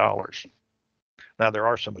 trillion. Now, there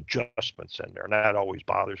are some adjustments in there, and that always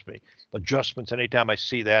bothers me. Adjustments, anytime I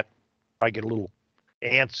see that, I get a little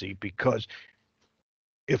antsy, because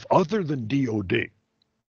if other than DOD,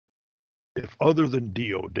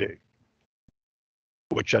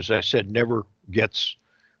 which, as I said, never gets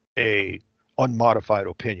a unmodified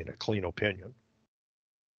opinion, a clean opinion,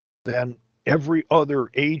 then every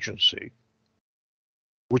other agency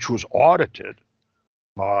which was audited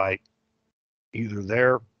by either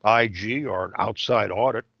their IG or an outside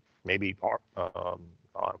audit, maybe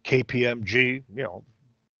KPMG,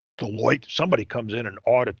 Deloitte, somebody comes in and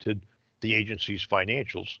audited the agency's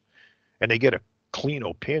financials, and they get a clean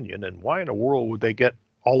opinion. And why in the world would they get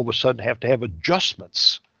all of a sudden have to have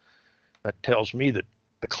adjustments? That tells me that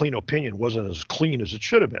the clean opinion wasn't as clean as it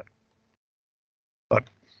should have been. But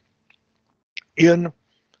in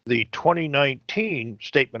the 2019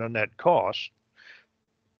 statement on net cost,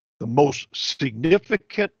 the most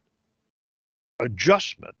significant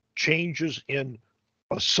adjustment changes in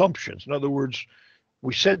assumptions. In other words,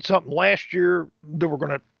 we said something last year that we're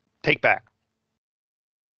going to take back.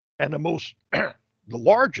 And the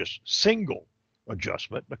largest single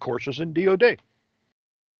adjustment, of course, is in DOD.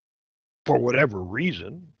 For whatever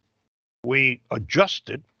reason, we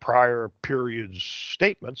adjusted prior periods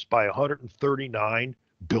statements by $139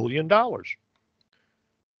 billion.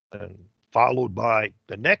 And followed by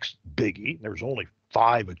the next biggie, there was only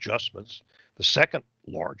 5 adjustments. The second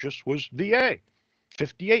largest was VA,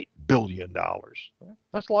 $58 billion.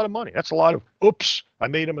 That's a lot of money. That's a lot of, oops, I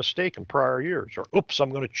made a mistake in prior years, or oops,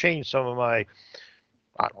 I'm going to change some of my,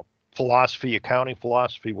 I don't know, philosophy, accounting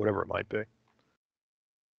philosophy, whatever it might be.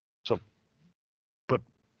 So, but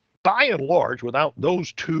by and large, without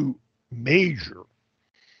those 2 major,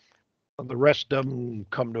 the rest of them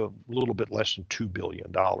come to a little bit less than $2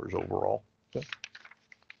 billion overall. Okay.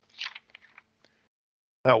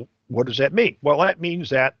 Now, what does that mean? Well, that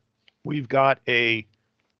means that we've got a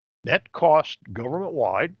net cost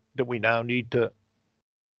government-wide that we now need to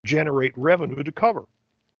generate revenue to cover.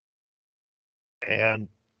 And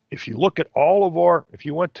if you look at all of if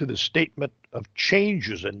you went to the statement of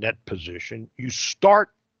changes in net position, you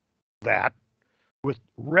start that with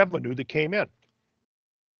revenue that came in.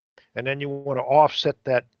 And then you want to offset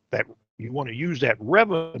that you want to use that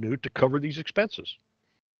revenue to cover these expenses.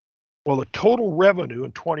 Well, the total revenue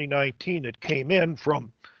in 2019 that came in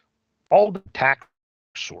from all the tax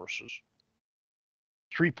sources,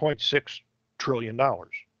 $3.6 trillion. So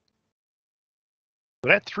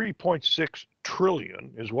that $3.6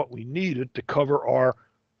 trillion is what we needed to cover our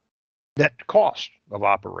net cost of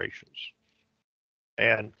operations.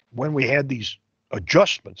 And when we had these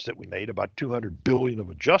adjustments that we made, about 200 billion of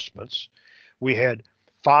adjustments, we had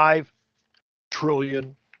 $5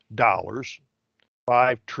 trillion,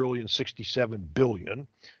 $5,067 billion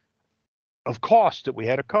of costs that we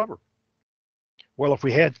had to cover. Well, if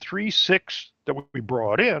we had 3.6 that we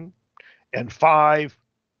brought in and 5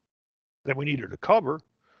 that we needed to cover,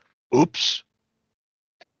 oops,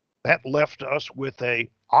 that left us with a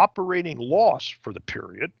operating loss for the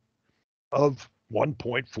period of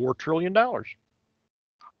 $1.4 trillion. How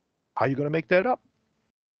are you going to make that up?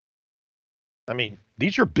 I mean,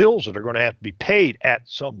 these are bills that are going to have to be paid at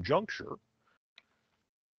some juncture.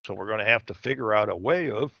 So we're going to have to figure out a way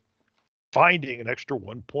of finding an extra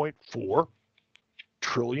 $1.4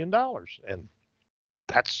 trillion. And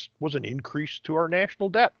that was an increase to our national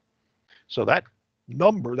debt. So that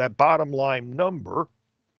number, that bottom line number,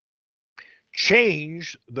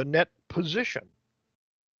 changed the net position.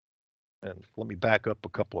 And let me back up a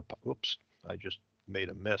couple of, oops, I just made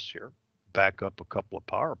a mess here. Back up a couple of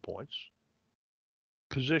PowerPoints.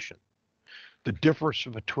 Position. The difference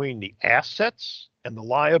between the assets and the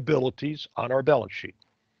liabilities on our balance sheet.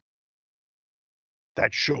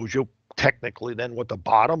 That shows you technically then what the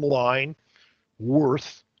bottom line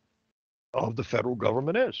worth of the federal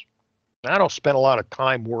government is. I don't spend a lot of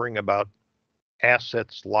time worrying about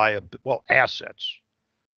assets, assets.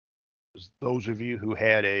 Those of you who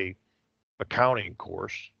had a accounting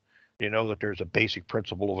course, you know that there's a basic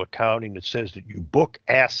principle of accounting that says that you book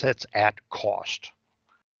assets at cost.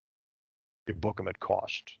 You book them at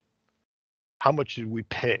cost. How much did we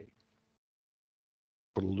pay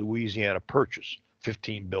for the Louisiana purchase?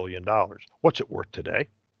 $15 billion. What's it worth today?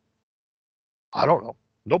 I don't know.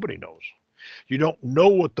 Nobody knows. You don't know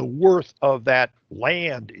what the worth of that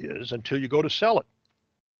land is until you go to sell it.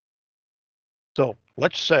 So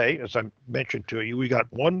let's say, as I mentioned to you, we got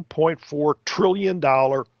 $1.4 trillion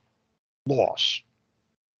loss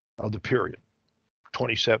of the period,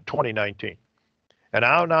 2019. And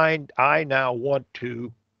I now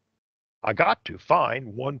I got to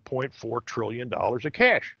find $1.4 trillion of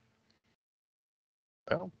cash.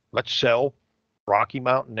 Well, let's sell Rocky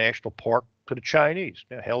Mountain National Park to the Chinese.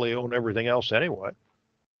 Now, hell, they own everything else anyway.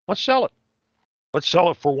 Let's sell it. Let's sell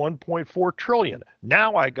it for $1.4 trillion.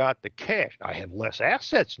 Now I got the cash. I have less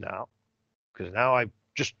assets now because now I've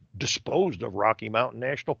just disposed of Rocky Mountain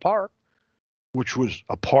National Park, which was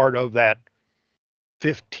a part of that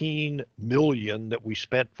 15 million that we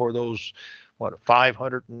spent for those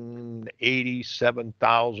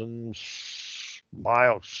 587,000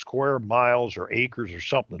 square miles or acres or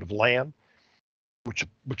something of land, which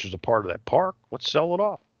is a part of that park. Let's sell it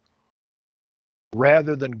off.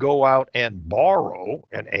 rather than go out and borrow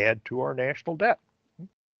and add to our national debt.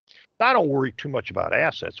 I don't worry too much about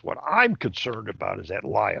assets. What I'm concerned about is that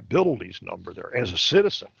liabilities number there. As a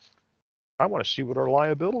citizen, I want to see what our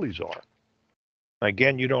liabilities are.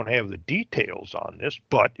 Again, you don't have the details on this,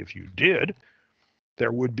 but if you did,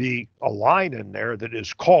 there would be a line in there that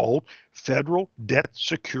is called federal debt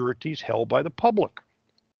securities held by the public.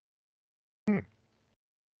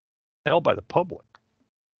 Held by the public.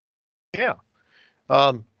 Yeah.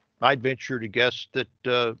 I'd venture to guess that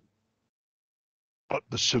the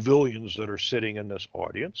civilians that are sitting in this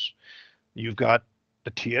audience, you've got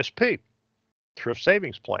the TSP, Thrift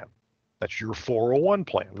Savings Plan. That's your 401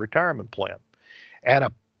 plan, retirement plan. And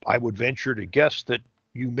I would venture to guess that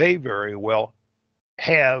you may very well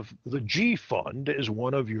have the G fund as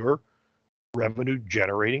one of your revenue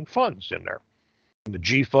generating funds in there. And the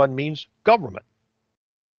G fund means government.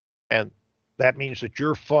 And that means that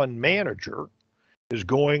your fund manager is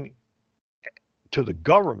going to the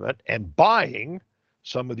government and buying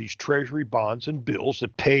some of these treasury bonds and bills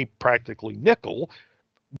that pay practically nickel,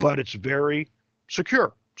 but it's very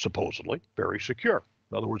secure, supposedly very secure.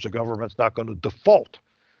 In other words, the government's not going to default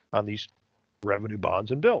on these revenue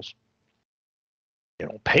bonds and bills. They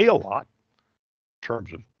don't pay a lot in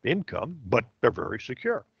terms of income, but they're very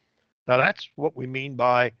secure. Now, that's what we mean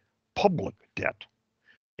by public debt.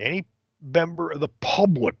 Any member of the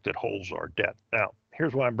public that holds our debt. Now,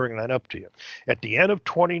 here's why I'm bringing that up to you. At the end of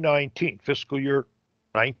 2019, fiscal year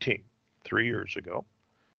 19, 3 years ago,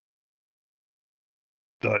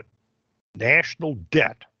 the national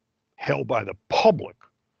debt held by the public,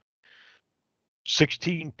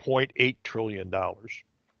 $16.8 trillion.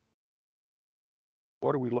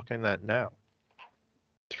 What are we looking at now,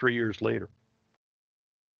 3 years later?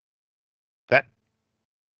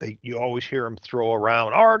 You always hear them throw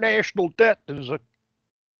around, our national debt is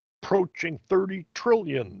approaching $30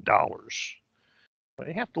 trillion. But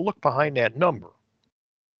you have to look behind that number.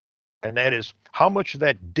 And that is how much of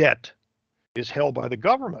that debt is held by the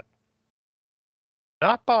government,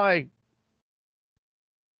 not by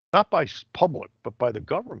public, but by the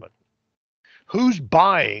government. Who's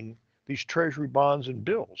buying these treasury bonds and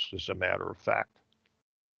bills, as a matter of fact?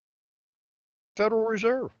 Federal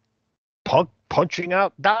Reserve. Punching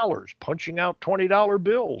out dollars, punching out $20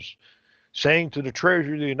 bills, saying to the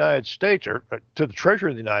Treasury of the United States, or to the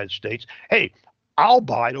Treasury of the United States, hey, I'll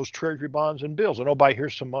buy those treasury bonds and bills, and oh,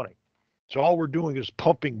 here's some money. So all we're doing is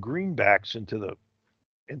pumping greenbacks into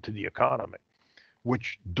the economy,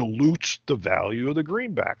 which dilutes the value of the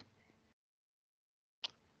greenback.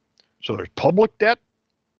 So there's public debt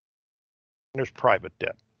and there's private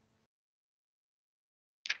debt.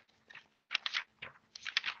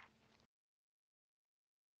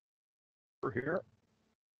 Here.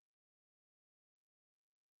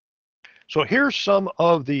 So here's some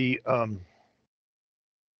of the what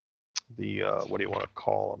do you want to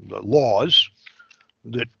call them? The laws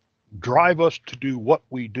that drive us to do what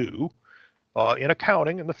we do in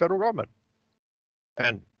accounting in the federal government.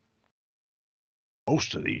 And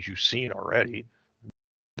most of these you've seen already.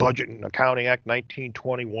 Budget and Accounting Act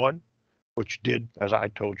 1921, which did, as I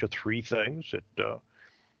told you, three things. It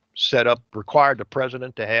required the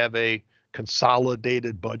president to have a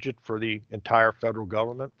consolidated budget for the entire federal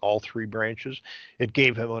government, all three branches. It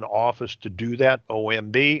gave him an office to do that,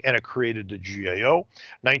 OMB, and it created the GAO.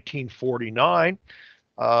 1949,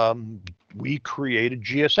 we created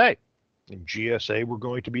GSA. In GSA, we're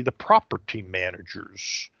going to be the property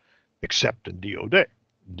managers, except in DOD.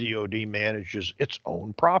 DOD manages its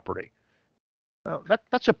own property. Now,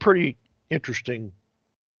 that's a pretty interesting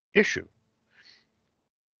issue.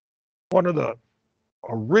 One of the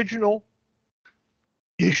original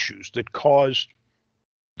issues that caused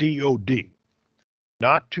DOD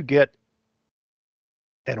not to get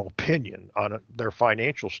an opinion on their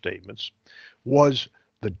financial statements was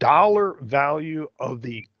the dollar value of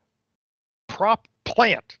the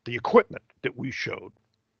plant, the equipment that we showed,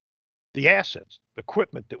 the assets, the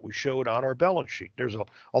equipment that we showed on our balance sheet. There's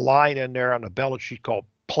a line in there on the balance sheet called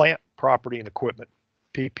plant, property, and equipment,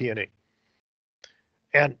 PP&E.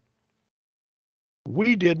 And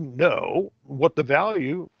we didn't know what the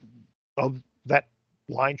value of that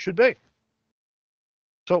line should be.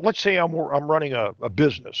 So let's say I'm running a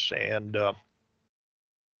business and an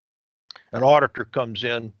auditor comes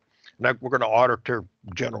in, and we're going to auditor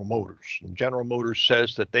General Motors. And General Motors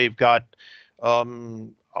says that they've got,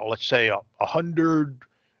 let's say,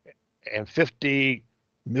 $150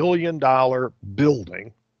 million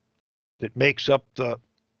building that makes up the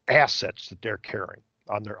assets that they're carrying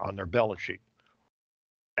on their balance sheet.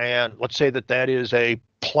 And let's say that is a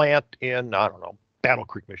plant in, I don't know, Battle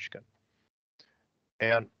Creek, Michigan.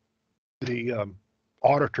 And the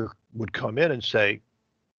auditor would come in and say,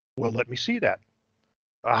 well, let me see that.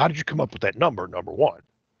 How did you come up with that number one?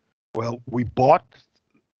 Well, we bought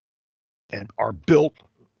and are built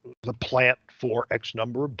the plant for X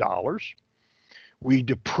number of dollars. We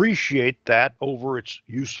depreciate that over its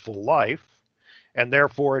useful life, and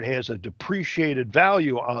therefore it has a depreciated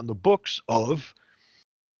value on the books of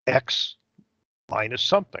X minus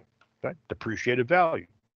something, right? Depreciated value.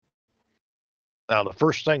 Now, the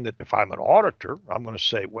first thing that if I'm an auditor, I'm going to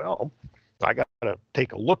say, well, I got to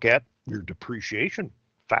take a look at your depreciation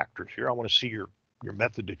factors here. I want to see your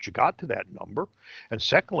method that you got to that number. And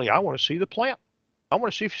secondly, I want to see the plant. I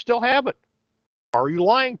want to see if you still have it. Are you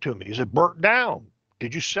lying to me? Is it burnt down?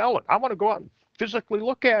 Did you sell it? I want to go out and physically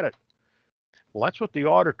look at it. Well, that's what the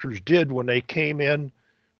auditors did when they came in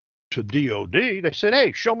to DOD. They said,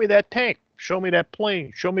 hey, show me that tank. Show me that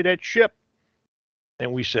plane. Show me that ship.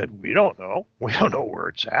 And we said, we don't know. We don't know where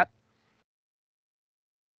it's at.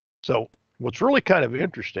 So what's really kind of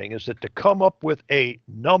interesting is that to come up with a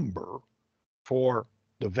number for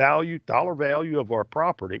the value, dollar value of our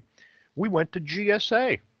property, we went to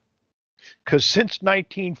GSA. Because since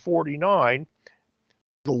 1949,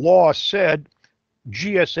 the law said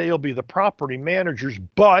GSA will be the property managers,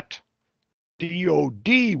 but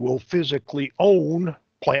DOD will physically own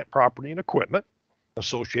plant, property, and equipment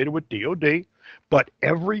associated with DOD. But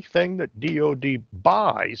everything that DOD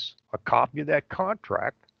buys, a copy of that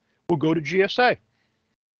contract, will go to GSA.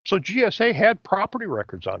 So GSA had property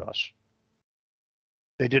records on us.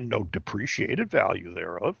 They didn't know depreciated value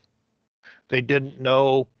thereof. They didn't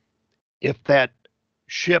know if that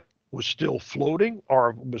ship was still floating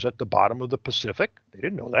or was at the bottom of the Pacific. They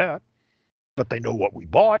didn't know that, but they know what we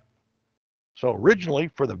bought. So originally,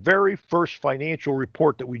 for the very first financial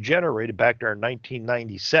report that we generated back there in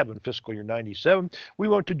 1997, fiscal year 97, we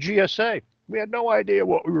went to GSA. We had no idea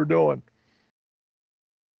what we were doing.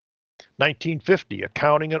 1950,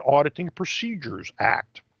 Accounting and Auditing Procedures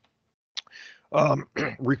Act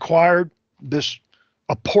required this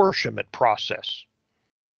apportionment process.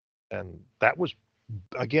 And that was,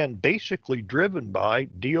 again, basically driven by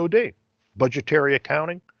DOD, budgetary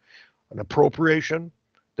accounting, an appropriation,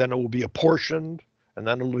 then it will be apportioned, and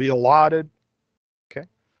then it will be allotted. Okay,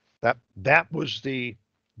 that was the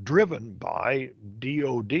driven by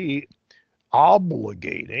DOD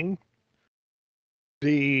obligating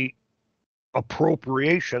the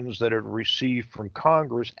appropriations that it received from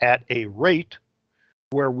Congress at a rate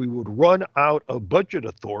where we would run out of budget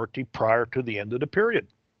authority prior to the end of the period.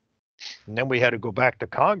 And then we had to go back to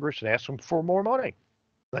Congress and ask them for more money.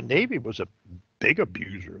 The Navy was a big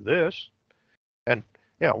abuser of this. And,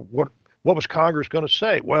 you know, what was Congress going to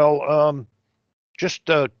say? Well, just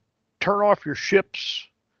turn off your ships.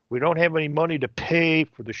 We don't have any money to pay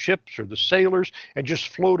for the ships or the sailors, and just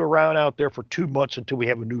float around out there for 2 months until we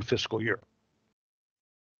have a new fiscal year.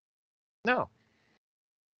 No.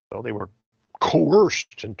 So they were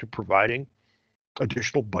coerced into providing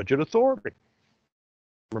additional budget authority.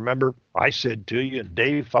 Remember, I said to you, and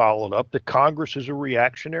Dave followed up, that Congress is a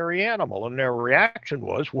reactionary animal. And their reaction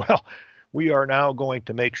was, well, we are now going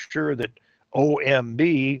to make sure that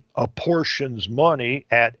OMB apportions money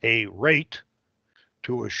at a rate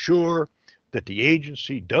to assure that the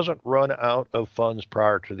agency doesn't run out of funds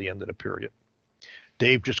prior to the end of the period.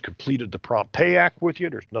 Dave just completed the Prompt Pay Act with you.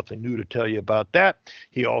 There's nothing new to tell you about that.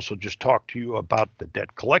 He also just talked to you about the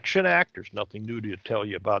Debt Collection Act. There's nothing new to tell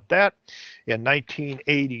you about that. In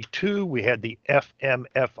 1982, we had the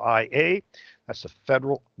FMFIA. That's the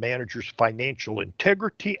Federal Managers Financial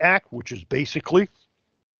Integrity Act, which is basically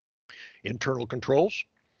internal controls.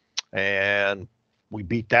 And we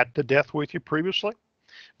beat that to death with you previously.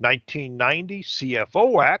 1990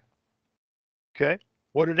 CFO Act. Okay,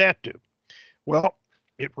 what did that do? Well,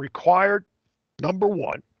 it required, number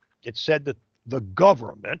one, it said that the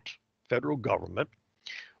government, federal government,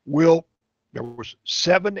 there was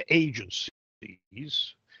 7 agencies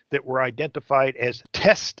that were identified as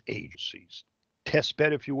test agencies, test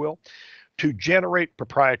bed, if you will, to generate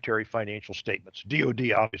proprietary financial statements.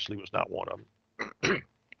 DOD obviously was not one of them.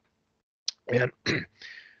 And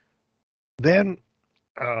then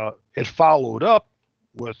it followed up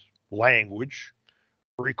with language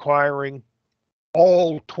requiring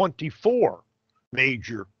all 24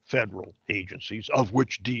 major federal agencies, of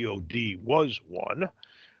which DOD was one,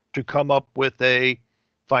 to come up with a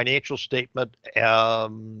financial statement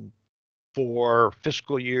for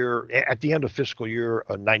fiscal year, at the end of fiscal year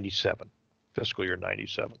 97, fiscal year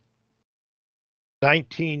 97.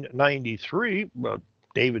 1993,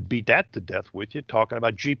 David beat that to death with you, talking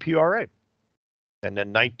about GPRA. And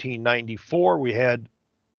then 1994, we had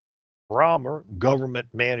Romer Government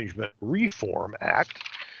Management Reform Act,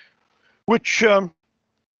 which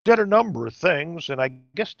did a number of things. And I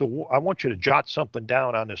guess I want you to jot something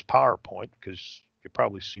down on this PowerPoint because you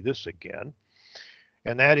probably see this again.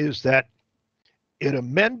 And that is that it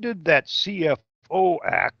amended that CFO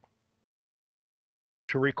Act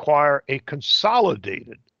to require a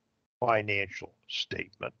consolidated financial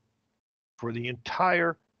statement for the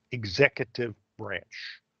entire executive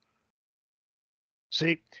branch.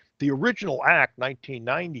 See, the original Act,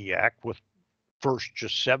 1990 Act, with first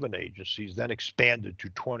just 7 agencies, then expanded to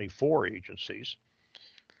 24 agencies,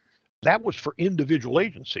 that was for individual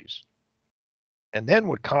agencies. And then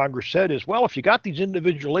what Congress said is, well, if you got these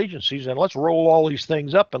individual agencies, then let's roll all these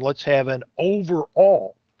things up and let's have an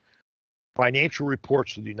overall financial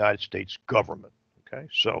reports of the United States government. Okay,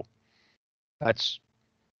 so that's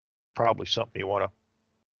probably something you want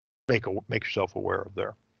to make yourself aware of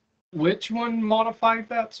there. Which one modified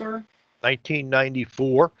that, sir?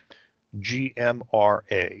 1994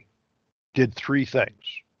 GMRA did 3 things.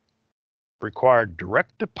 Required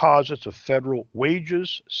direct deposits of federal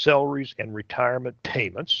wages, salaries, and retirement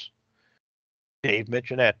payments. Dave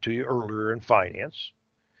mentioned that to you earlier in finance.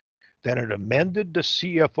 Then it amended the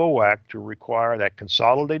CFO Act to require that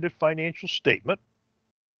consolidated financial statement.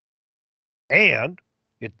 And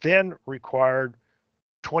it then required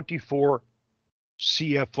 24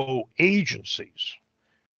 CFO agencies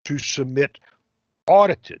to submit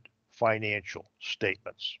audited financial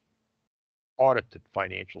statements. Audited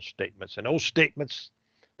financial statements. And those statements,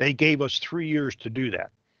 they gave us 3 years to do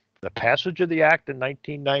that. The passage of the Act in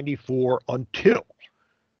 1994 until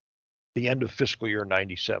the end of fiscal year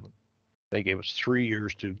 97. They gave us 3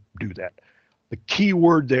 years to do that. The key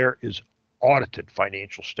word there is audited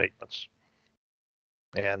financial statements.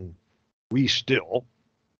 And we still,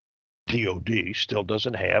 DOD still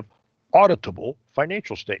doesn't have auditable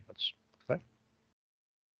financial statements. Okay?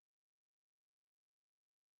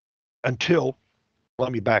 Until,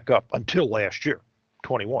 let me back up, until last year,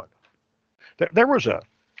 21. There was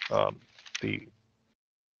what do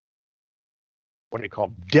you call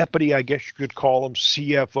them? Deputy, I guess you could call him,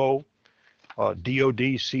 CFO, DOD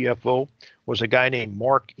CFO, was a guy named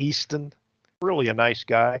Mark Easton, really a nice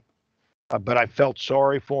guy. But I felt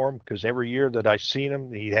sorry for him because every year that I seen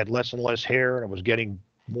him, he had less and less hair and it was getting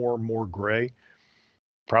more and more gray.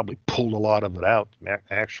 Probably pulled a lot of it out,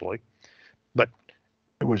 actually. But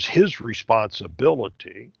it was his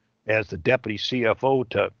responsibility as the deputy CFO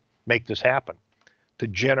to make this happen, to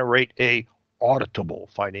generate a auditable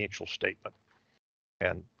financial statement.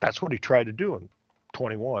 And that's what he tried to do in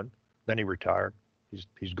 21. Then he retired.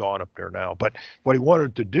 He's gone up there now. But what he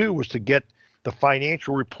wanted to do was to get the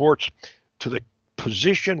financial reports to the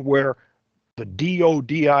position where the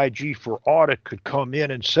DODIG for audit could come in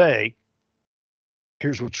and say,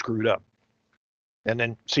 here's what screwed up. And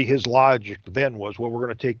then see, his logic then was, well, we're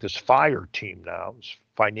going to take this FIRE team now, this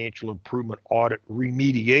Financial Improvement Audit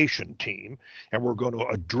Remediation Team, and we're going to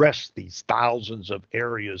address these thousands of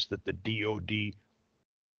areas that the DOD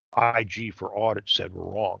IG for audit said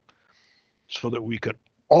were wrong, so that we could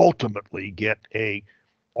ultimately get a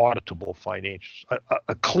auditable financial,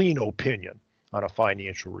 a clean opinion on a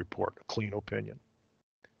financial report, a clean opinion.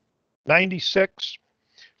 96,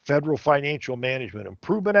 Federal Financial Management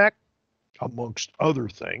Improvement Act, amongst other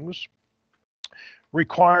things,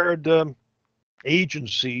 required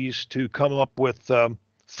agencies to come up with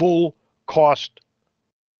full cost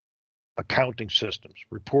accounting systems,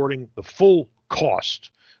 reporting the full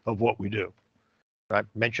cost of what we do. I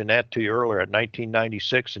mentioned that to you earlier at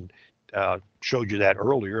 1996 and showed you that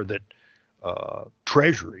earlier that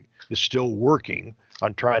Treasury is still working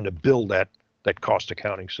on trying to build that cost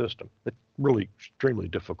accounting system. It's really extremely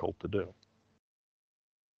difficult to do.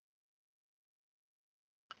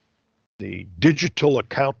 The digital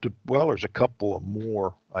account, well, there's a couple of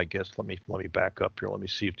more, I guess. Let me back up here. Let me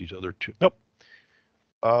see if these other two, nope.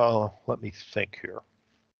 Let me think here.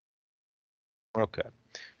 Okay,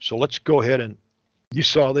 so let's go ahead and, you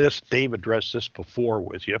saw this, Dave addressed this before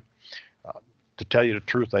with you. To tell you the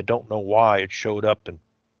truth, I don't know why it showed up in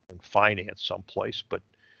finance someplace, but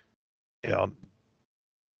I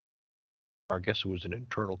guess it was in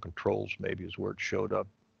internal controls maybe is where it showed up.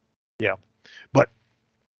 Yeah, but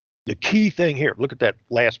the key thing here, look at that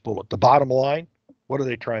last bullet, the bottom line, what are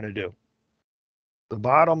they trying to do? The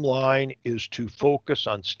bottom line is to focus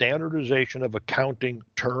on standardization of accounting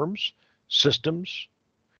terms, systems,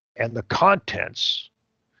 and the contents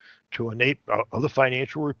to enable of the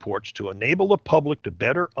financial reports to enable the public to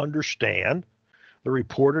better understand the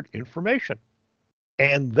reported information,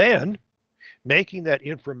 and then making that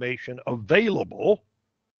information available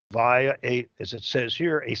via as it says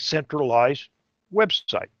here, a centralized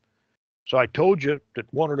website. So I told you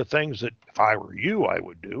that one of the things that if I were you, I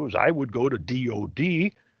would do is I would go to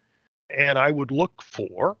DOD and I would look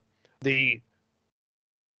for the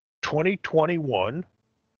 2021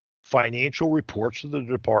 financial reports of the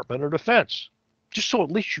Department of Defense, just so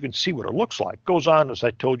at least you can see what it looks like. It goes on, as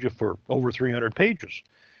I told you, for over 300 pages,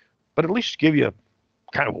 but at least give you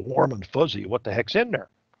kind of a warm and fuzzy what the heck's in there.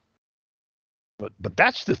 But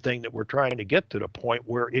that's the thing that we're trying to get to the point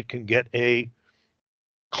where it can get a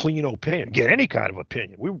clean opinion, get any kind of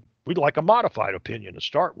opinion. We'd like a modified opinion to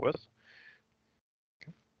start with.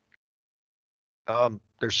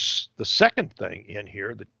 There's the second thing in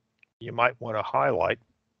here that you might want to highlight,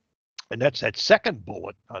 and that's that second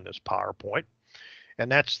bullet on this PowerPoint,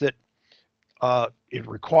 and that's that it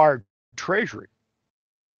required Treasury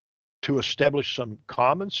to establish some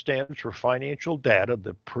common standards for financial data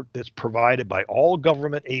that's provided by all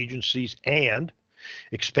government agencies and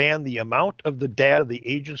expand the amount of the data the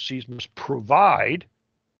agencies must provide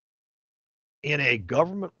in a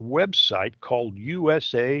government website called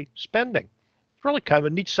USA Spending. It's really kind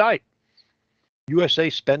of a neat site.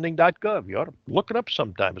 usaspending.gov. You ought to look it up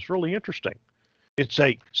sometime. It's really interesting. It's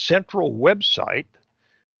a central website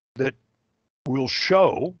that will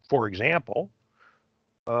show, for example,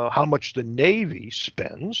 how much the Navy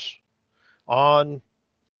spends on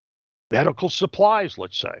medical supplies,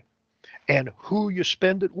 let's say, and who you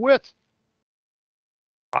spend it with.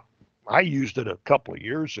 I used it a couple of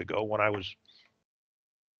years ago when I was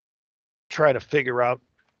trying to figure out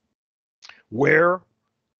where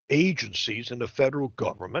agencies in the federal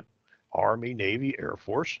government, Army, Navy, Air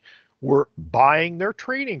Force, were buying their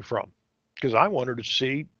training from, because I wanted to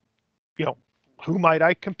see, who might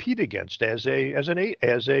I compete against as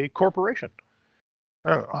a corporation.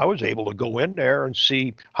 I was able to go in there and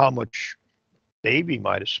see how much Navy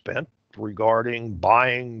might have spent regarding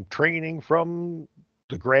buying training from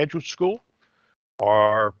the graduate school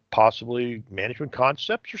or possibly Management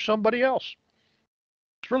Concepts or somebody else.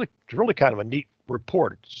 It's really kind of a neat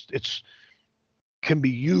report. It's can be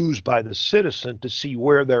used by the citizen to see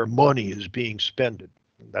where their money is being spent.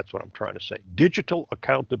 That's what I'm trying to say. Digital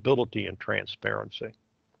accountability and transparency.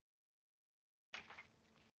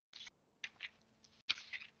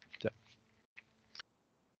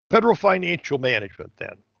 Federal financial management,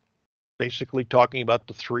 then, basically talking about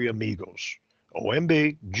the three amigos,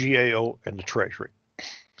 OMB, GAO, and the Treasury.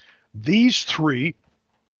 These three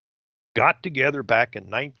got together back in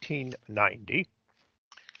 1990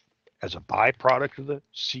 as a byproduct of the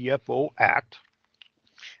CFO Act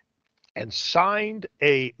and signed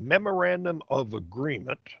a memorandum of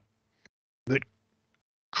agreement that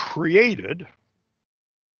created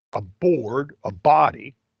a board, a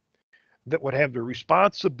body, that would have the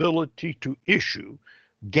responsibility to issue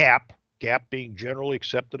GAAP being generally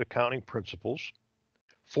accepted accounting principles,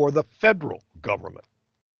 for the federal government.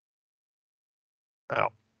 Now,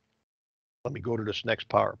 let me go to this next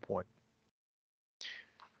PowerPoint.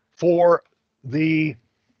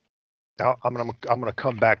 Now I'm going to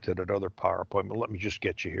come back to that other PowerPoint, but let me just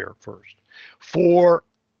get you here first. For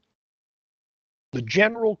the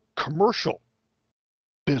general commercial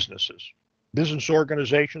businesses, business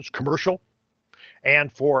organizations, commercial,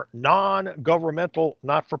 and for non-governmental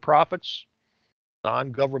not-for-profits,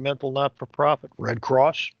 Red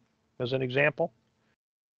Cross as an example,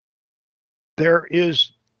 there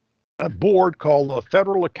is a board called the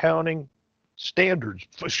Financial Accounting Standards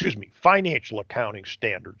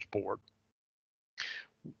Board,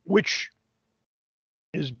 which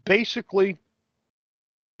is basically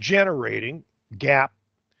generating GAAP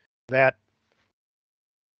that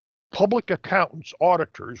public accountants,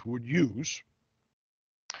 auditors would use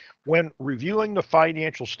when reviewing the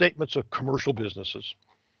financial statements of commercial businesses.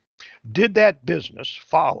 Did that business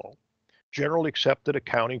follow generally accepted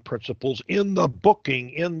accounting principles in the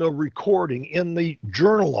booking, in the recording, in the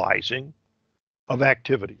journalizing of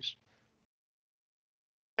activities?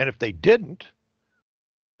 And if they didn't,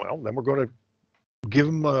 well, then we're going to give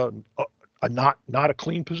them a not a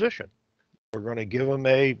clean position. We're going to give them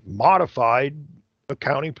a modified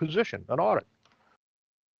accounting position, an audit.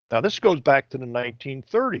 Now, this goes back to the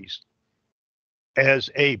 1930s as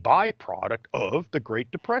a byproduct of the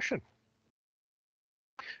Great Depression.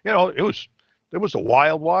 It was a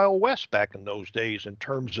wild, wild west back in those days in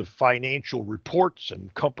terms of financial reports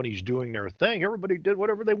and companies doing their thing. Everybody did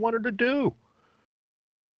whatever they wanted to do.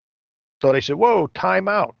 So they said, whoa, time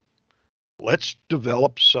out. Let's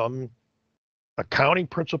develop some accounting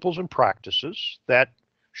principles and practices that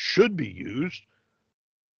should be used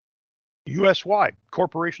U.S. wide,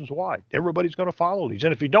 corporations wide. Everybody's going to follow these.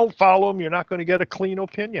 And if you don't follow them, you're not going to get a clean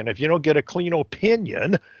opinion. If you don't get a clean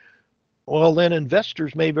opinion, well, then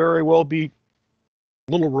investors may very well be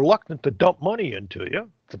a little reluctant to dump money into you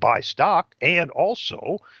to buy stock. And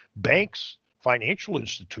also, banks, financial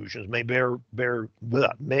institutions may very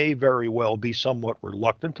well be somewhat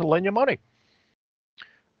reluctant to lend you money.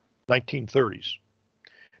 1930s.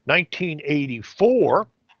 1984,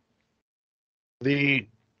 the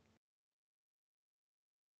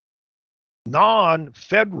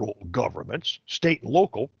non-federal governments, state and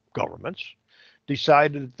local governments,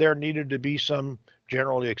 decided that there needed to be some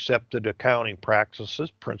generally accepted accounting practices,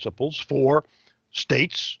 principles for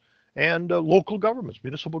states and local governments,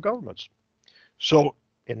 municipal governments. So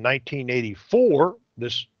in 1984,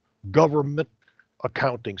 this Government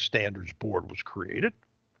Accounting Standards Board was created,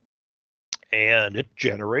 and it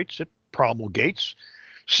promulgates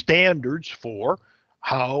standards for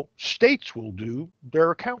how states will do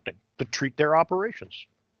their accounting to treat their operations.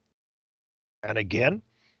 And again,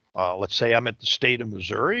 let's say I'm at the state of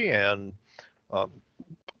Missouri, and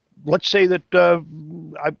let's say that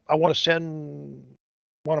I want to send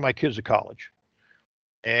one of my kids to college,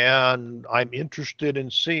 and I'm interested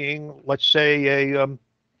in seeing, let's say, a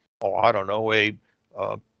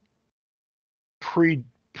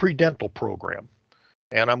pre-dental program,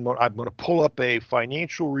 and I'm going to pull up a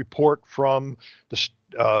financial report from the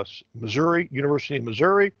Missouri, University of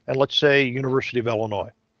Missouri, and let's say University of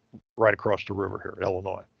Illinois, right across the river here,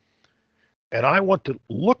 Illinois. And I want to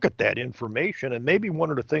look at that information, and maybe one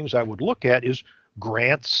of the things I would look at is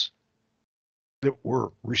grants that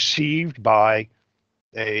were received by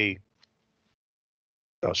a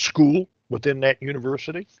school within that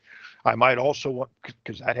university. I might also want,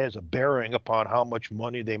 because that has a bearing upon how much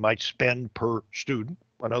money they might spend per student.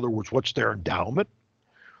 In other words, what's their endowment?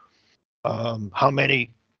 How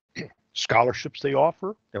many scholarships they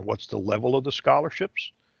offer, and what's the level of the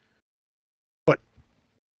scholarships? But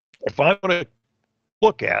if I'm going to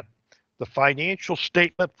look at the financial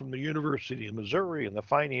statement from the University of Missouri and the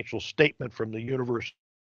financial statement from the University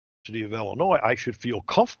of Illinois, I should feel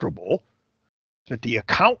comfortable that the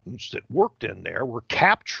accountants that worked in there were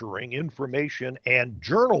capturing information and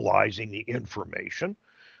journalizing the information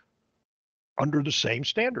under the same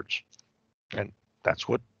standards. And that's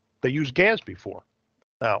what they used GASB for.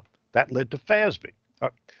 Now, that led to FASB,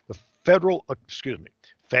 the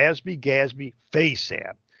FASB, GASB,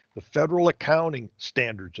 FASAB, the Federal Accounting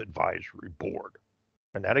Standards Advisory Board.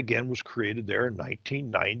 And that again was created there in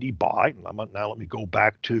 1990 by, now let me go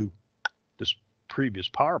back to this previous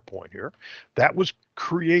PowerPoint here. That was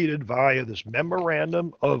created via this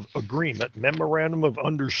memorandum of agreement, memorandum of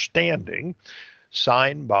understanding,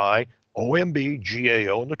 signed by OMB,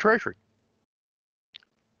 GAO, and the Treasury.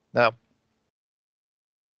 Now,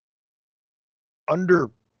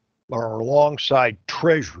 under or alongside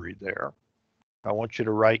Treasury there, I want you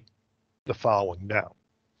to write the following down,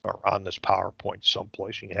 or on this PowerPoint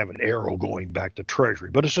someplace. You can have an arrow going back to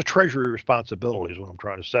Treasury, but it's a Treasury responsibility is what I'm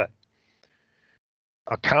trying to say.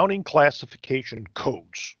 Accounting classification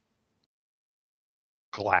codes,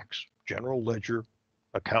 GLACs, General Ledger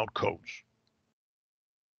Account Codes.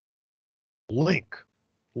 Link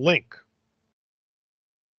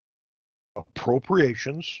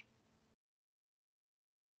appropriations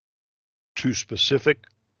to specific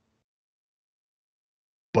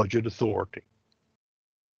budget authority.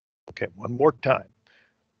 Okay, one more time.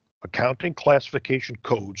 Accounting classification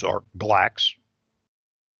codes are GLACs.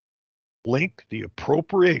 Link the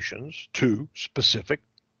appropriations to specific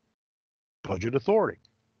budget authority.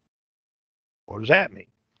 What does that mean?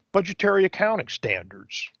 Budgetary accounting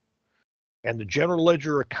standards and the general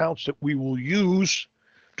ledger accounts that we will use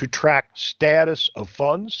to track status of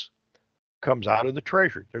funds comes out of the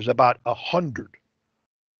Treasury. There's about 100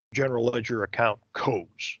 general ledger account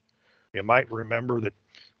codes. You might remember that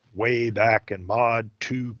way back in Mod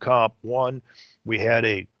 2 Comp 1, we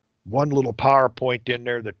had one little PowerPoint in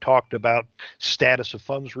there that talked about status of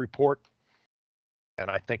funds report.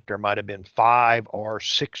 And I think there might have been 5 or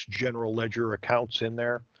 6 general ledger accounts in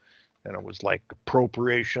there. And it was like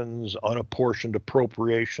appropriations, unapportioned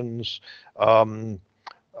appropriations,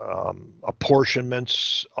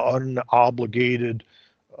 apportionments, unobligated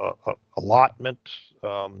allotment,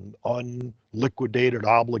 unliquidated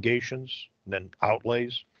obligations, and then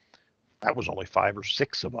outlays. That was only 5 or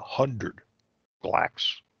 6 of 100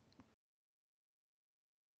 GLACs.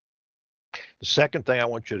 The second thing I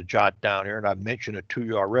want you to jot down here, and I've mentioned it to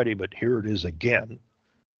you already, but here it is again.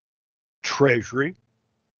 Treasury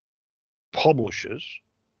publishes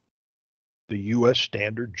the U.S.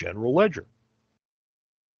 Standard General Ledger.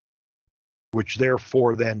 which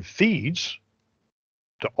therefore then feeds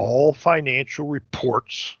to all financial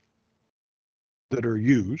reports that are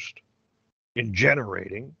used in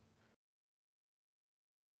generating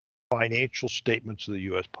financial statements of the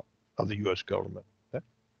U.S. government. Okay?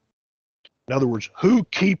 In other words, who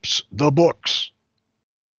keeps the books?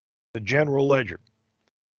 The general ledger,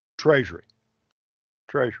 Treasury.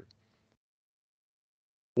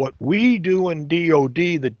 What we do in DOD,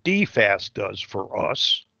 the DFAS does for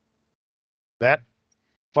us, that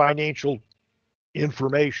financial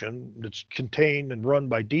information that's contained and run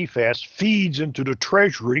by DFAS feeds into the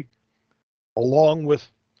Treasury along with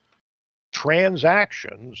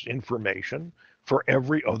transactions information for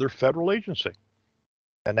every other federal agency.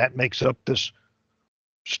 And that makes up this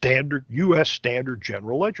standard U.S. standard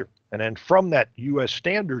general ledger. And then from that U.S.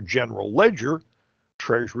 standard general ledger,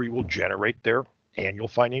 Treasury will generate their annual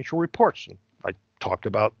financial reports. And I talked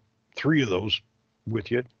about 3 of those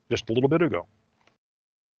with you just a little bit ago.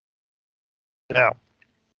 Now,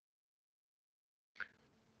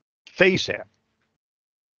 FASAB.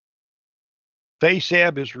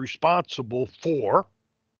 FASAB is responsible for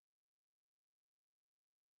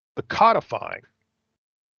the codifying,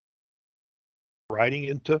 writing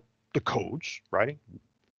into the codes, writing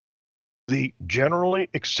the generally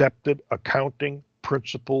accepted accounting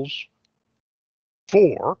principles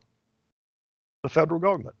for the federal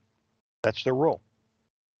government. That's their role.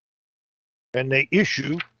 And they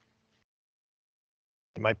issue,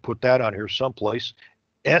 I might put that on here someplace,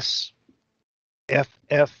 SFFAS.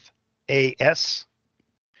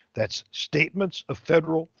 That's Statements of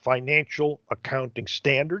Federal Financial Accounting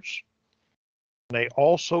Standards. And they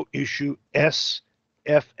also issue SFFACs.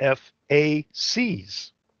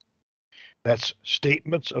 That's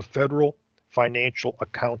Statements of Federal Financial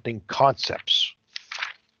Accounting Concepts.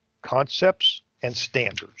 Concepts and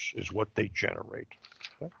standards is what they generate.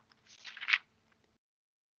 Okay.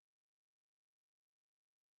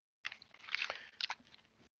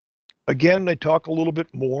 Again, they talk a little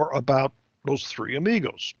bit more about those 3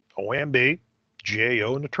 amigos, OMB,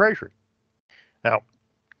 GAO, and the Treasury. Now,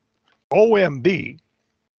 OMB,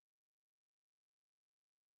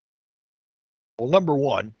 well, number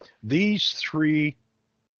one, these 3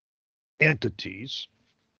 entities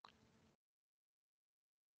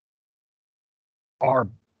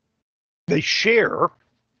they share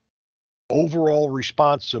overall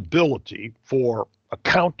responsibility for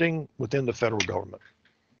accounting within the federal government.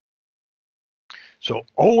 So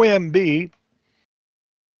OMB,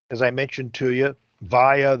 as I mentioned to you,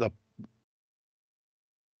 via the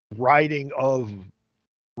writing of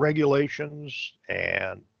regulations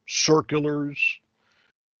and circulars,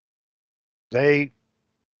 they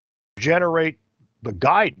generate the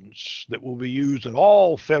guidance that will be used in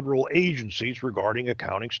all federal agencies regarding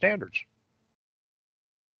accounting standards.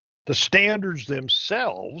 The standards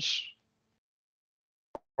themselves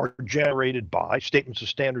are generated by, statements of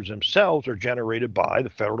standards themselves are generated by the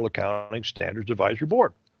Federal Accounting Standards Advisory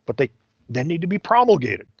Board, but they then need to be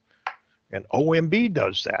promulgated. And OMB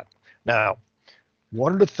does that. Now,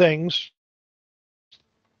 one of the things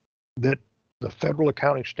that the Federal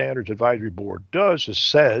Accounting Standards Advisory Board does is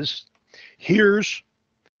says, here's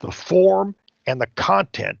the form and the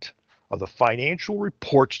content of the financial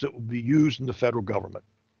reports that will be used in the federal government.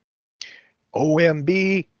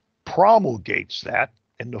 OMB promulgates that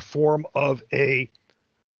in the form of a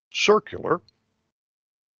circular,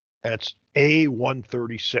 and it's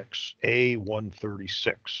A136.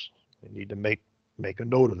 A136. You need to make a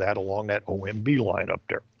note of that along that OMB line up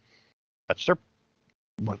there. That's their,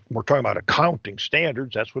 when we're talking about accounting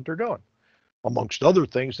standards, that's what they're doing. Amongst other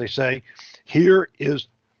things, they say, here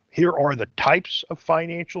are the types of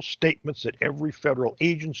financial statements that every federal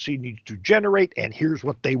agency needs to generate, and here's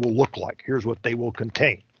what they will look like. Here's what they will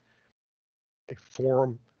contain. A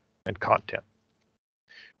form and content.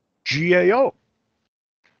 GAO.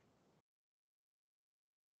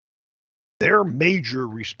 Their major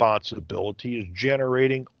responsibility is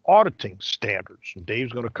generating auditing standards. And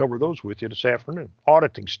Dave's going to cover those with you this afternoon.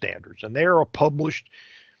 Auditing standards. And they are published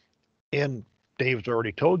in, Dave's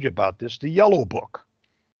already told you about this, the Yellow Book.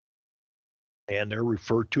 And they're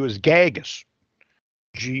referred to as GAGAS.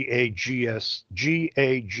 G-A-G-A-S,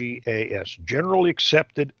 Generally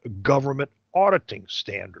Accepted Government Auditing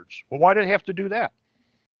Standards. Well, why do they have to do that?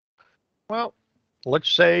 Well, let's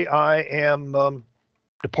say I am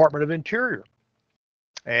Department of Interior,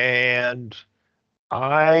 and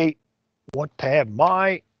I want to have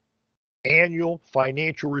my annual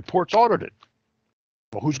financial reports audited.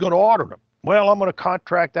 Well, who's going to audit them? Well, I'm going to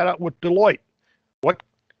contract that out with Deloitte. What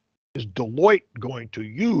is Deloitte going to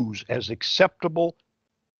use as acceptable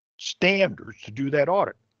standards to do that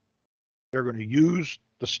audit? They're going to use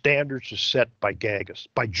the standards as set by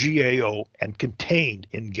GAO, and contained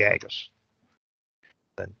in GAGAS.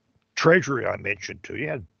 Then Treasury, I mentioned to you,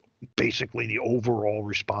 had basically the overall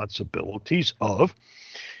responsibilities of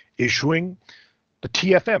issuing the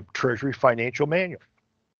TFM, Treasury Financial Manual,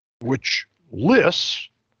 which lists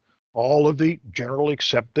all of the generally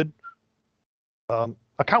accepted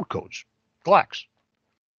account codes, GLACs,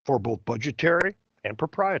 for both budgetary and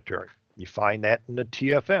proprietary. You find that in the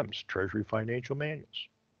TFMs, Treasury Financial Manuals.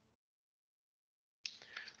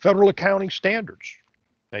 Federal accounting standards,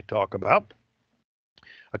 they talk about.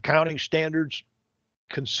 Accounting standards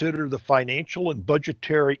consider the financial and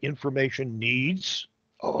budgetary information needs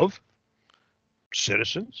of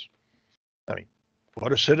citizens. I mean, what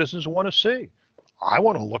do citizens want to see? I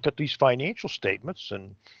want to look at these financial statements,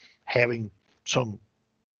 and having some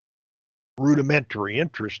rudimentary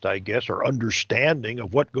interest, I guess, or understanding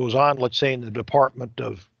of what goes on, let's say, in the Department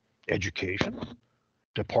of Education,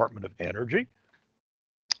 Department of Energy.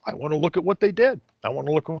 I want to look at what they did. I want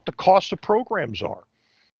to look at what the costs of programs are.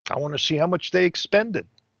 I want to see how much they expended.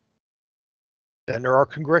 Then there are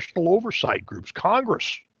congressional oversight groups.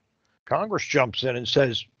 Congress jumps in and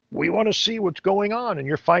says, we want to see what's going on in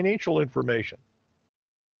your financial information.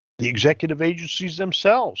 The executive agencies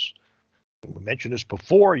themselves. We mentioned this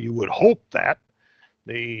before. You would hope that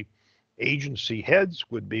the agency heads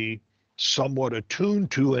would be somewhat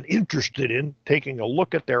attuned to and interested in taking a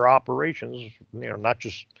look at their operations, not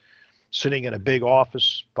just sitting in a big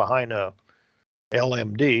office behind a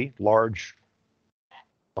LMD, large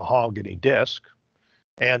mahogany desk,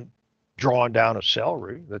 and drawing down a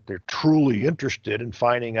salary, that they're truly interested in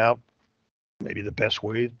finding out maybe the best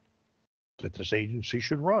way that this agency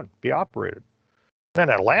should be operated. And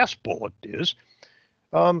that last bullet is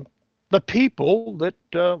the people that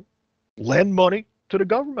lend money to the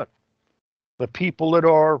government, the people that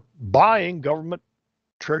are buying government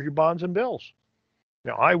treasury bonds and bills.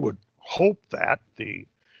 Now, I would hope that the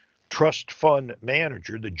trust fund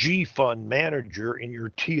manager, the G fund manager in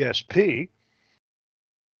your TSP,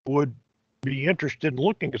 would be interested in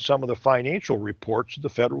looking at some of the financial reports of the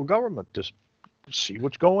federal government to see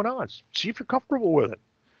what's going on, see if you're comfortable with it.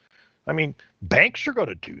 I mean, banks are going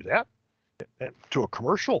to do that to a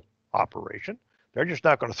commercial operation. They're just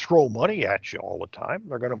not going to throw money at you all the time.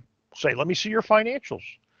 They're going to say, let me see your financials.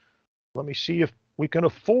 Let me see if we can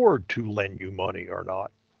afford to lend you money or not.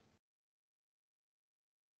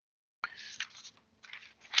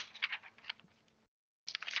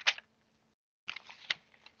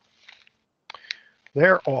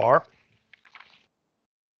 There are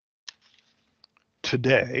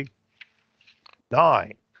today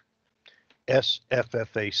 9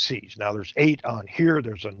 SFFACs. Now there's 8 on here.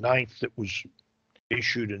 There's a 9th that was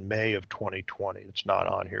issued in May of 2020. It's not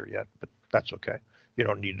on here yet, but that's okay. You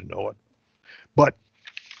don't need to know it. But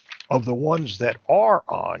of the ones that are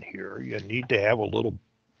on here, you need to have a little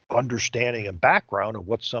understanding and background of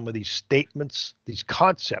what some of these statements, these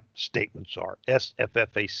concept statements are,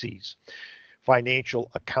 SFFACs,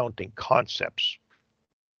 financial accounting concepts.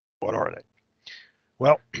 What are they?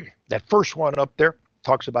 Well, that first one up there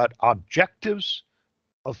talks about objectives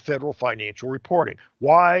of federal financial reporting.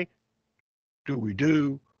 Why do we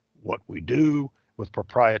do what we do with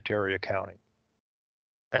proprietary accounting?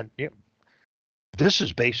 And this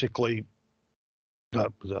is basically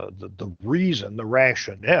the reason, the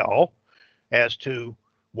rationale as to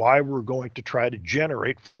why we're going to try to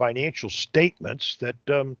generate financial statements that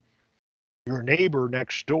your neighbor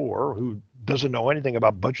next door who doesn't know anything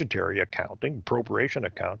about budgetary accounting, appropriation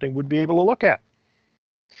accounting, would be able to look at.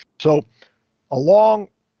 So along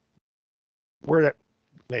where that,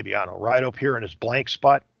 maybe, I don't know, right up here in this blank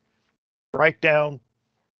spot, write down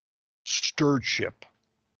stewardship.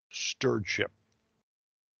 Stewardship.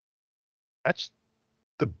 That's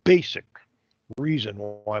the basic reason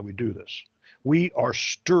why we do this. We are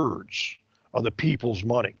stewards of the people's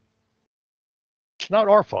money. It's not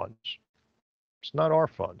our funds. It's not our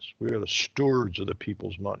funds. We are the stewards of the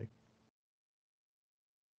people's money.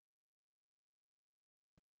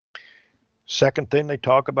 Second thing they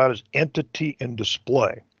talk about is entity and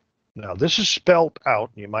display. Now, this is spelled out,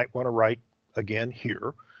 and you might want to write again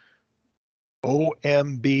here,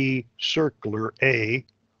 OMB Circular A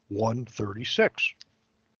 136.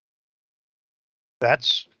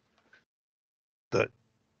 That's the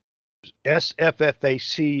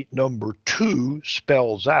SFFAC number 2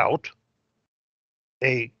 spells out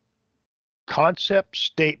a concept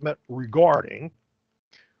statement regarding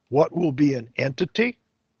what will be an entity.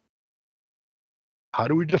 How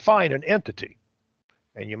do we define an entity?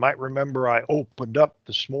 And you might remember I opened up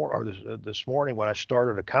this morning when I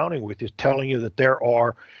started accounting with you, telling you that there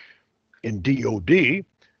are in DOD,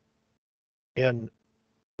 in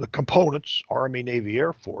the components, Army, Navy,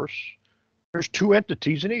 Air Force, there's two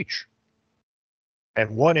entities in each.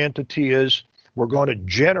 And one entity is we're going to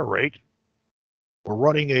generate, we're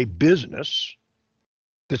running a business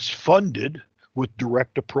that's funded with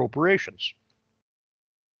direct appropriations.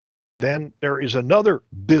 Then there is another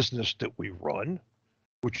business that we run,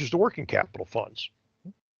 which is the working capital funds.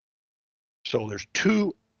 So there's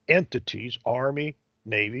two entities, Army,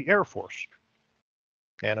 Navy, Air Force.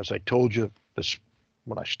 And as I told you this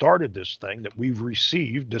when I started this thing, that we've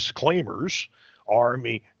received disclaimers,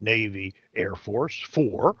 Army, Navy, Air Force,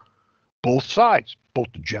 for both sides, both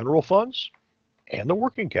the general funds and the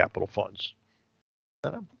working capital funds.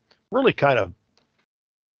 And I'm really kind of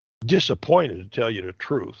disappointed, to tell you the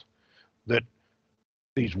truth, that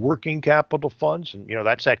these working capital funds, and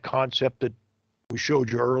that's that concept that we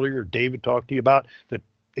showed you earlier, David talked to you about, that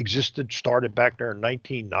started back there in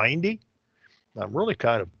 1990. I'm really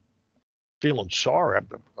kind of feeling sorry, I'm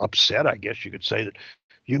upset, I guess you could say, that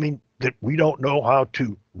you mean that we don't know how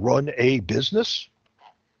to run a business?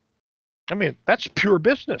 I mean, that's pure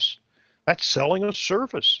business. That's selling a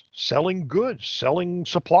service, selling goods, selling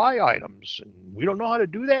supply items. And we don't know how to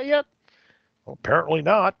do that yet? Well, apparently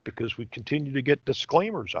not, because we continue to get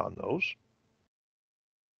disclaimers on those.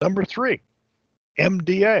 Number 3,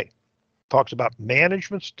 MDA talks about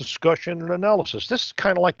management's discussion and analysis. This is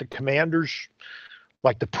kind of like the commanders,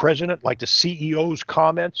 like the president, like the CEO's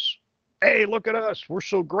comments. Hey, look at us. We're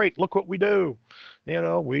so great. Look what we do.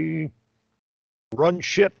 We run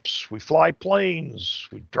ships. We fly planes.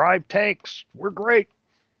 We drive tanks. We're great.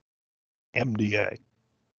 MDA,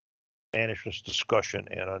 management's discussion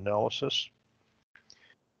and analysis.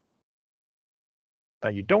 Now,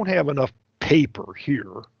 you don't have enough paper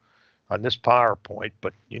here on this PowerPoint,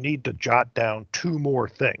 but you need to jot down 2 more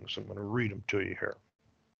things. I'm going to read them to you here.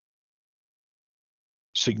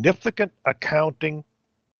 Significant accounting,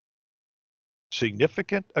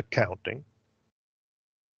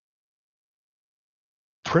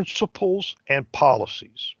 principles and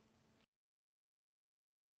policies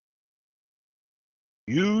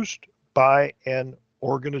used by an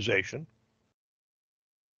organization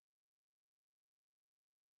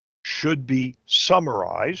should be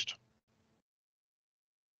summarized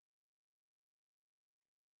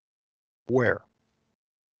where?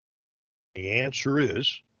 The answer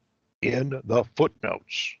is in the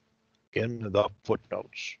footnotes. In the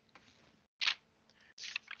footnotes.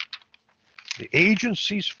 The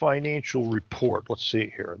agency's financial report, let's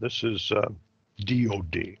see here. This is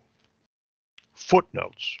DOD.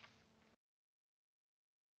 Footnotes.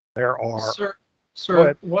 There are.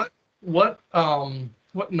 Sir, what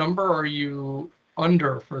number are you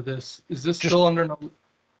under for this? Is this still under?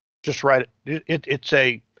 Just write it.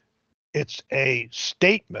 It's a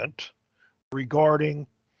statement regarding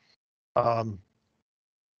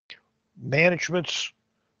management's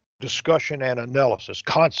discussion and analysis,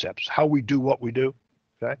 concepts, how we do what we do.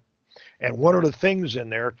 Okay. And one of the things in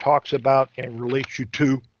there talks about and relates you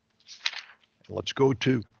to, let's go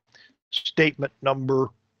to statement number,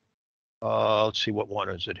 let's see, what one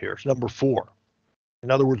is it here? It's number 4.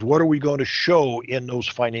 In other words, what are we going to show in those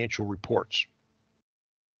financial reports?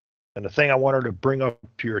 And the thing I wanted to bring up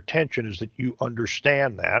to your attention is that you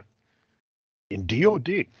understand that in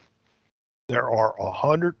DOD, there are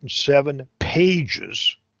 107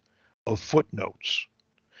 pages of footnotes.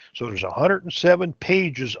 So there's 107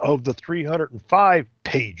 pages of the 305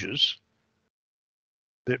 pages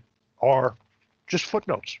that are just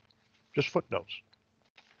footnotes.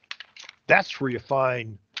 That's where you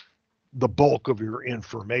find the bulk of your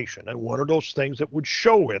information. And one of those things that would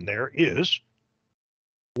show in there is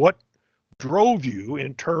what drove you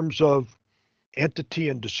in terms of entity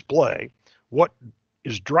and display, what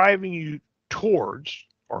is driving you towards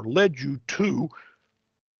or led you to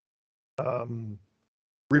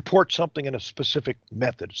report something in a specific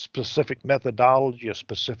method, specific methodology, a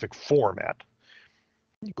specific format.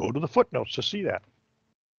 You go to the footnotes to see that.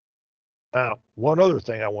 Now, one other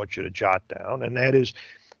thing I want you to jot down, and that is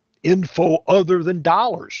info other than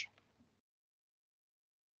dollars.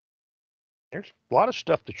 There's a lot of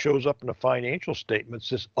stuff that shows up in the financial statements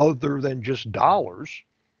that's other than just dollars.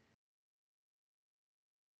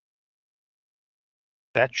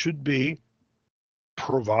 That should be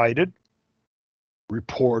provided,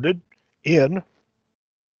 reported in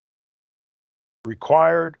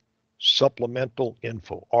required supplemental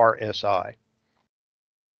info, RSI.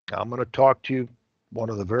 Now, I'm going to talk to you, one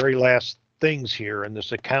of the very last things here in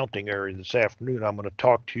this accounting area this afternoon, I'm going to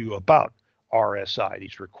talk to you about RSI,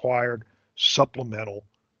 these required supplemental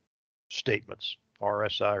statements.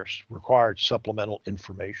 RSI, or required supplemental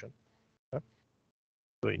information.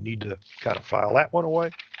 So you need to kind of file that one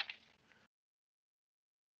away.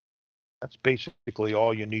 That's basically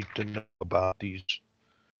all you need to know about these,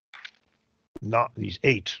 not these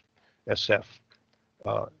 8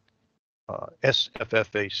 SFFACs.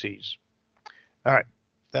 All right,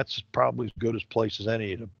 that's probably as good a place as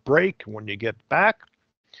any to break. When you get back,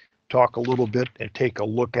 talk a little bit and take a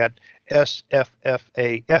look at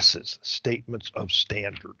SFFAS's statements of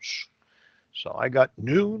standards. So I got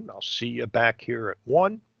noon. I'll see you back here at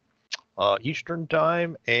 1 Eastern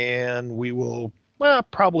time, and we will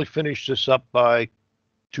probably finish this up by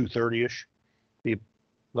 2:30ish. Be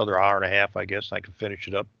another hour and a half, I guess. I can finish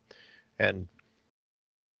it up, and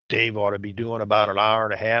Dave ought to be doing about an hour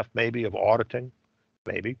and a half, maybe, of auditing.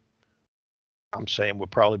 Maybe. I'm saying we'll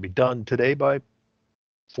probably be done today by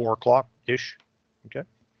 4 o'clock ish. Okay.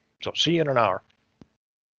 So see you in an hour.